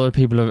 I know a lot of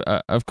people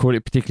have called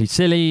it particularly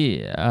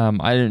silly.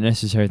 I don't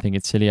necessarily think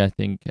it's silly. I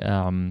think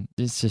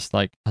it's just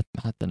like, I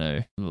don't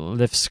know,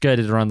 they've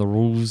skirted around the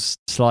rules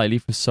slightly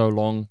for so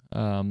long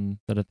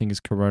that I think as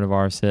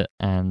coronavirus hit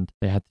and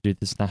they had to do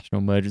this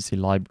national emergency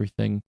library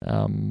thing.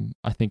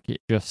 I think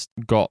it just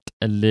got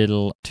a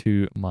little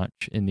too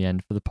much in the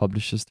end for the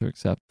publishers to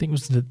accept. I think it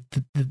was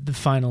the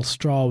final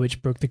straw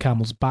which broke the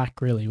camel's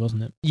back, really,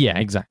 wasn't it? Yeah,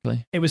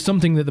 exactly. It was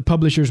something that the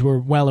publishers were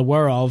well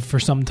aware of for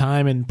some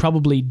time and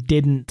probably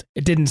didn't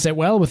sit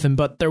well with them,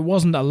 but there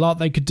wasn't a lot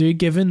they could do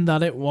given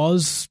that it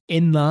was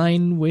in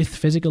line with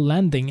physical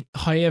lending.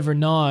 However,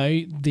 now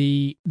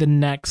the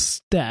next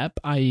step,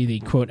 i.e. the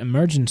quote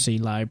emergency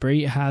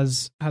library,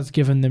 has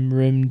given them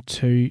room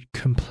to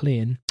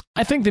complain.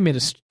 I think they made a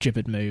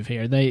stupid move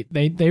here. They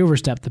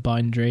overstepped the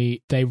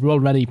boundary. They were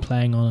already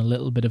playing on a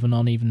little bit of an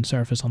uneven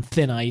surface, on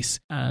thin ice,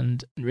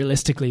 and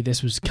realistically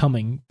this was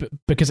coming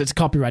because it's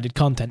copyrighted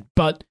content.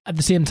 But at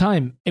the same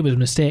time, it was a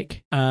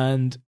mistake,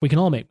 and we can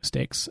all make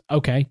mistakes.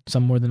 Okay,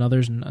 some more than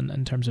others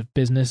in terms of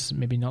business,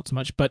 maybe not so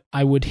much, but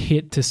I would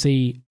hate to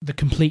see the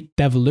complete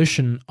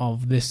devolution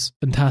of this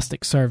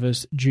fantastic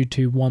service due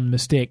to one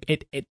mistake.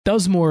 It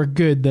does more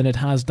good than it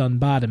has done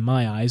bad in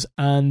my eyes,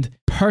 and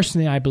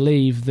personally I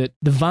believe that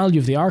the value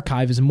of the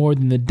archive is more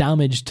than the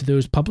damage to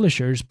those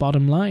publishers'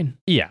 bottom line.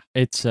 Yeah,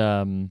 it's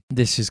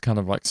this is kind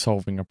of like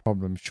solving a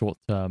problem short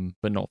term,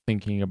 but not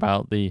thinking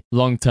about the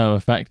long term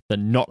effect that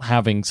not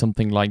having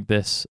something like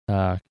this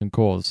can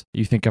cause.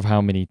 You think of how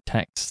many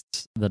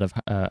texts that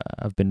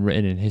have been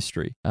written in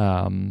history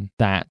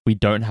that we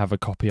don't have a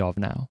copy of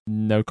now.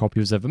 No copy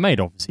was ever made,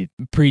 obviously,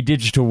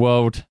 pre-digital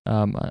world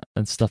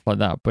and stuff like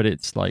that. But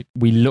it's like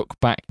we look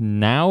back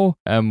now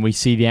and we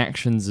see the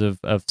actions of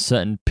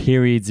certain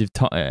periods of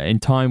in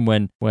time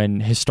when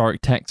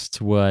historic texts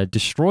were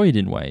destroyed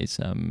in ways.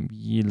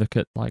 You look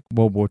at like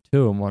World War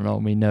II and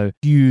whatnot, we know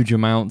huge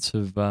amounts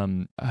of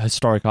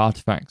historic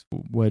artifacts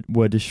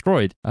were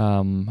destroyed.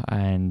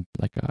 And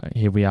like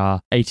here we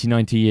are 80,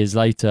 90 years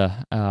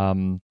later,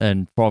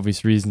 and for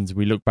obvious reasons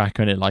we look back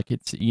on it like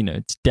it's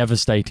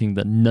devastating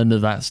that none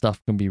of that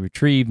stuff can be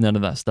retrieved, none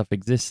of that stuff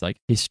exists, like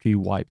history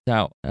wiped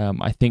out.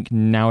 I think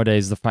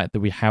nowadays the fact that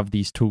we have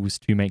these tools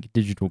to make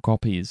digital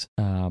copies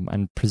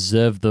and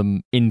preserve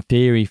them in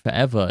theory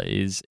forever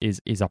is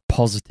a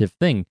positive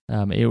thing.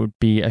 It would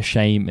be a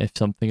shame if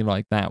something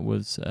like that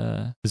was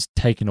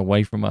taken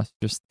away from us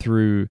just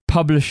through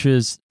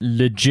publishers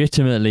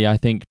legitimately, I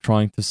think,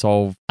 trying to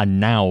solve a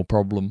now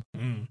problem.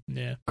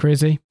 Yeah,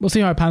 crazy. We'll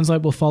see how it pans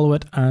out. We'll follow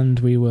it, and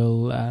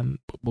we'll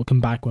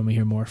come back when we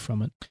hear more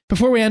from it.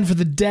 Before we end for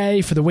the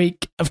day, for the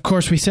week, of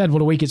course, we said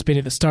what a week it's been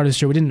at the start of the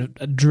show. We didn't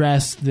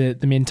address the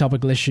main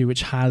topical issue,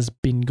 which has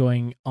been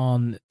going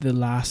on the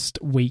last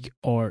week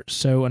or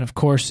so. And of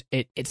course,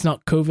 it's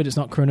not COVID, it's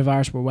not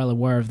coronavirus. We're well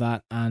aware of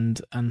that,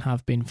 and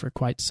have been for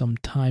quite some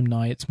time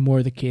now. It's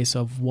more the case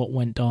of what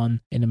went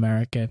on in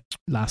America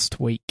last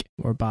week,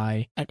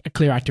 whereby a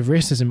clear act of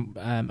racism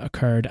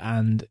occurred,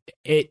 and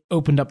it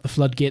opened up the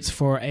floodgates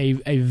for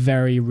a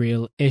very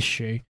real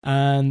issue.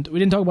 And we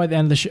didn't talk about the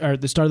end of the show, or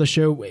the start of the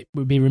show. It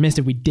would be remiss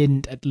if we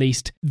didn't at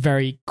least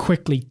very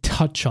quickly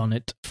touch on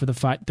it, for the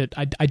fact that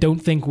I don't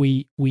think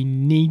we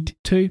need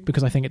to,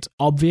 because I think it's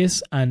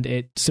obvious and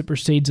it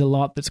supersedes a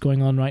lot that's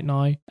going on right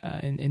now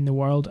in the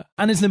world,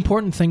 and it's an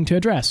important thing to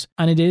address,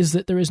 and it is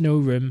that there is no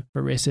room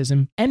for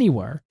racism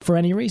anywhere for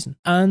any reason.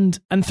 And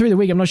through the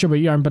week, I'm not sure about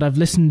you, Aaron, but I've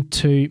listened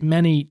to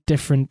many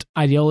different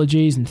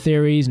ideologies and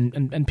theories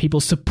and people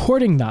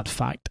supporting that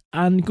fact,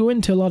 and go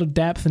into a lot of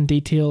depth and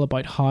detail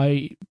about how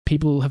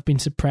people have been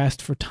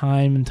suppressed for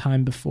time and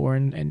time before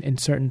in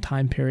certain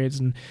time periods,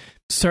 and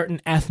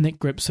certain ethnic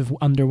groups have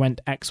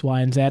underwent X,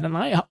 Y, and Z. And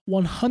I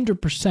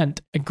 100%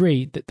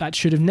 agree that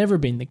should have never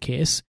been the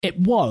case. It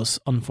was,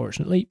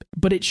 unfortunately,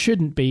 but it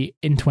shouldn't be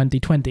in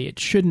 2020. It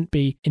shouldn't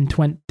be in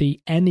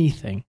 20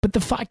 anything. But the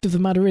fact of the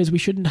matter is, we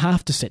shouldn't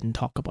have to sit and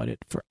talk about it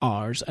for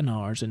hours and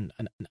hours and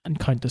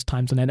countless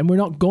times on end. And we're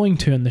not going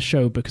to in the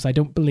show, because I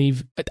don't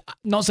believe, I'm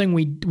not saying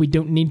we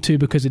don't need to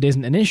because it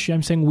isn't an issue.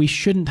 I'm saying we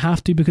shouldn't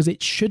have to because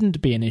it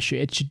shouldn't be an issue.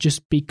 It should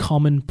just be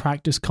common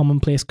practice,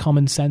 commonplace,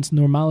 common sense,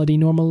 normality,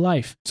 normal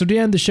life. So to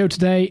end the show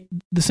today,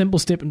 the simple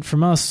statement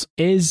from us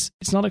is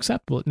it's not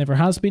acceptable. It never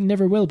has been,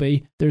 never will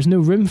be. There's no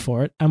room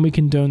for it, and we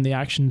condone the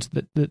actions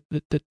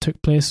that took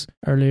place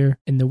earlier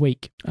in the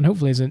week. And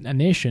hopefully as a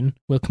nation,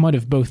 we'll come out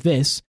of both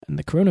this and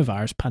the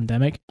coronavirus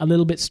pandemic a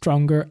little bit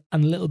stronger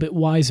and a little bit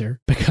wiser,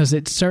 because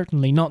it's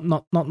certainly not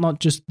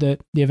just the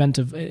event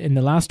of in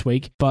the last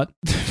week, but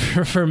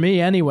for me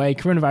anyway,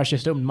 coronavirus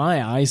just opened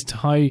my eyes to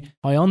how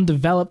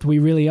undeveloped we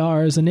really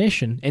are as a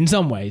nation. In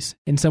some ways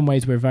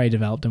we're very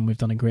developed and we've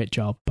done a great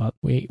job, but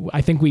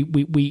I think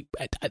we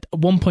at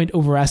one point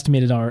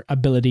overestimated our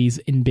abilities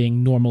in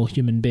being normal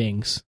human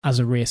beings as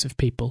a race of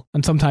people,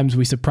 and sometimes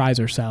we surprise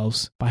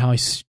ourselves by how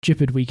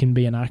stupid we can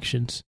be in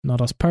actions,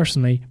 not us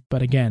personally,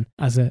 but again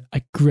as a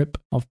group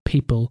of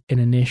people in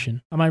a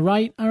nation. Am I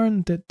right,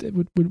 Aaron?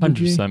 Would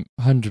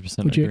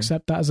 100%. Would you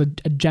accept that as a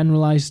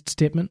generalized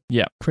statement?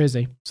 Yeah.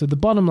 Crazy. So the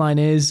bottom line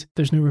is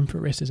there's no room for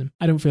racism.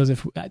 I don't feel as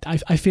if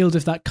I feel as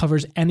if that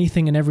covers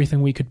anything and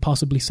everything we could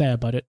possibly say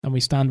about it, and we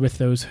stand with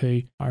those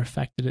who are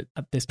affected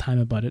at this time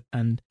about it.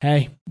 And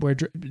hey,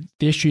 the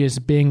issue is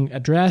being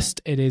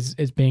addressed. It is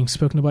being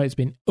spoken about. It's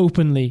being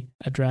openly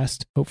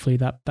addressed. Hopefully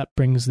that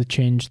brings the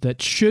change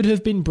that should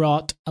have been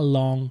brought a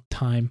long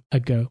time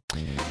ago.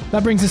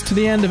 That brings us to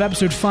the end of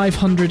episode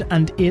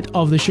 508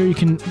 of the show. You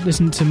can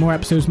listen to more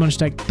episodes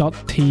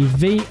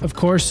munchtech.tv. Of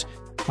course,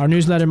 our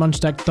newsletter,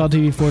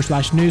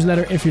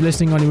 munchtech.tv/newsletter. If you're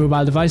listening on your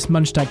mobile device,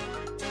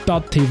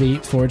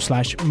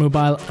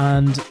 munchtech.tv/mobile.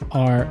 And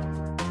our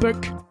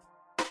book,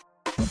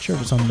 not sure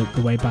if it's on the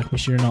way back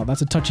machine or not.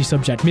 That's a touchy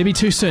subject. Maybe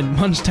too soon.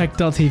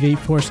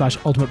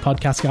 munchtech.tv/ultimate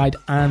podcast guide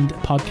and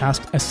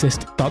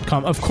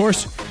podcastassist.com. Of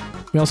course,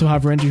 we also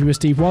have our interview with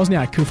Steve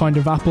Wozniak,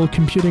 co-founder of Apple,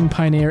 computing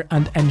pioneer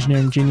and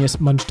engineering genius.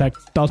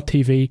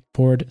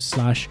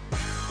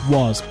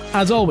 munchtech.tv/Woz.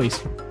 As always,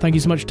 thank you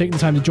so much for taking the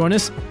time to join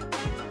us.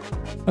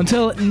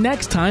 Until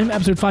next time,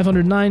 episode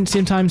 509,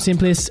 same time, same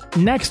place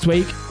next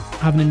week.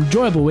 Have an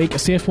enjoyable week, a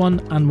safe one,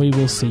 and we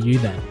will see you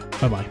then.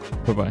 Bye-bye.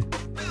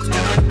 Bye-bye.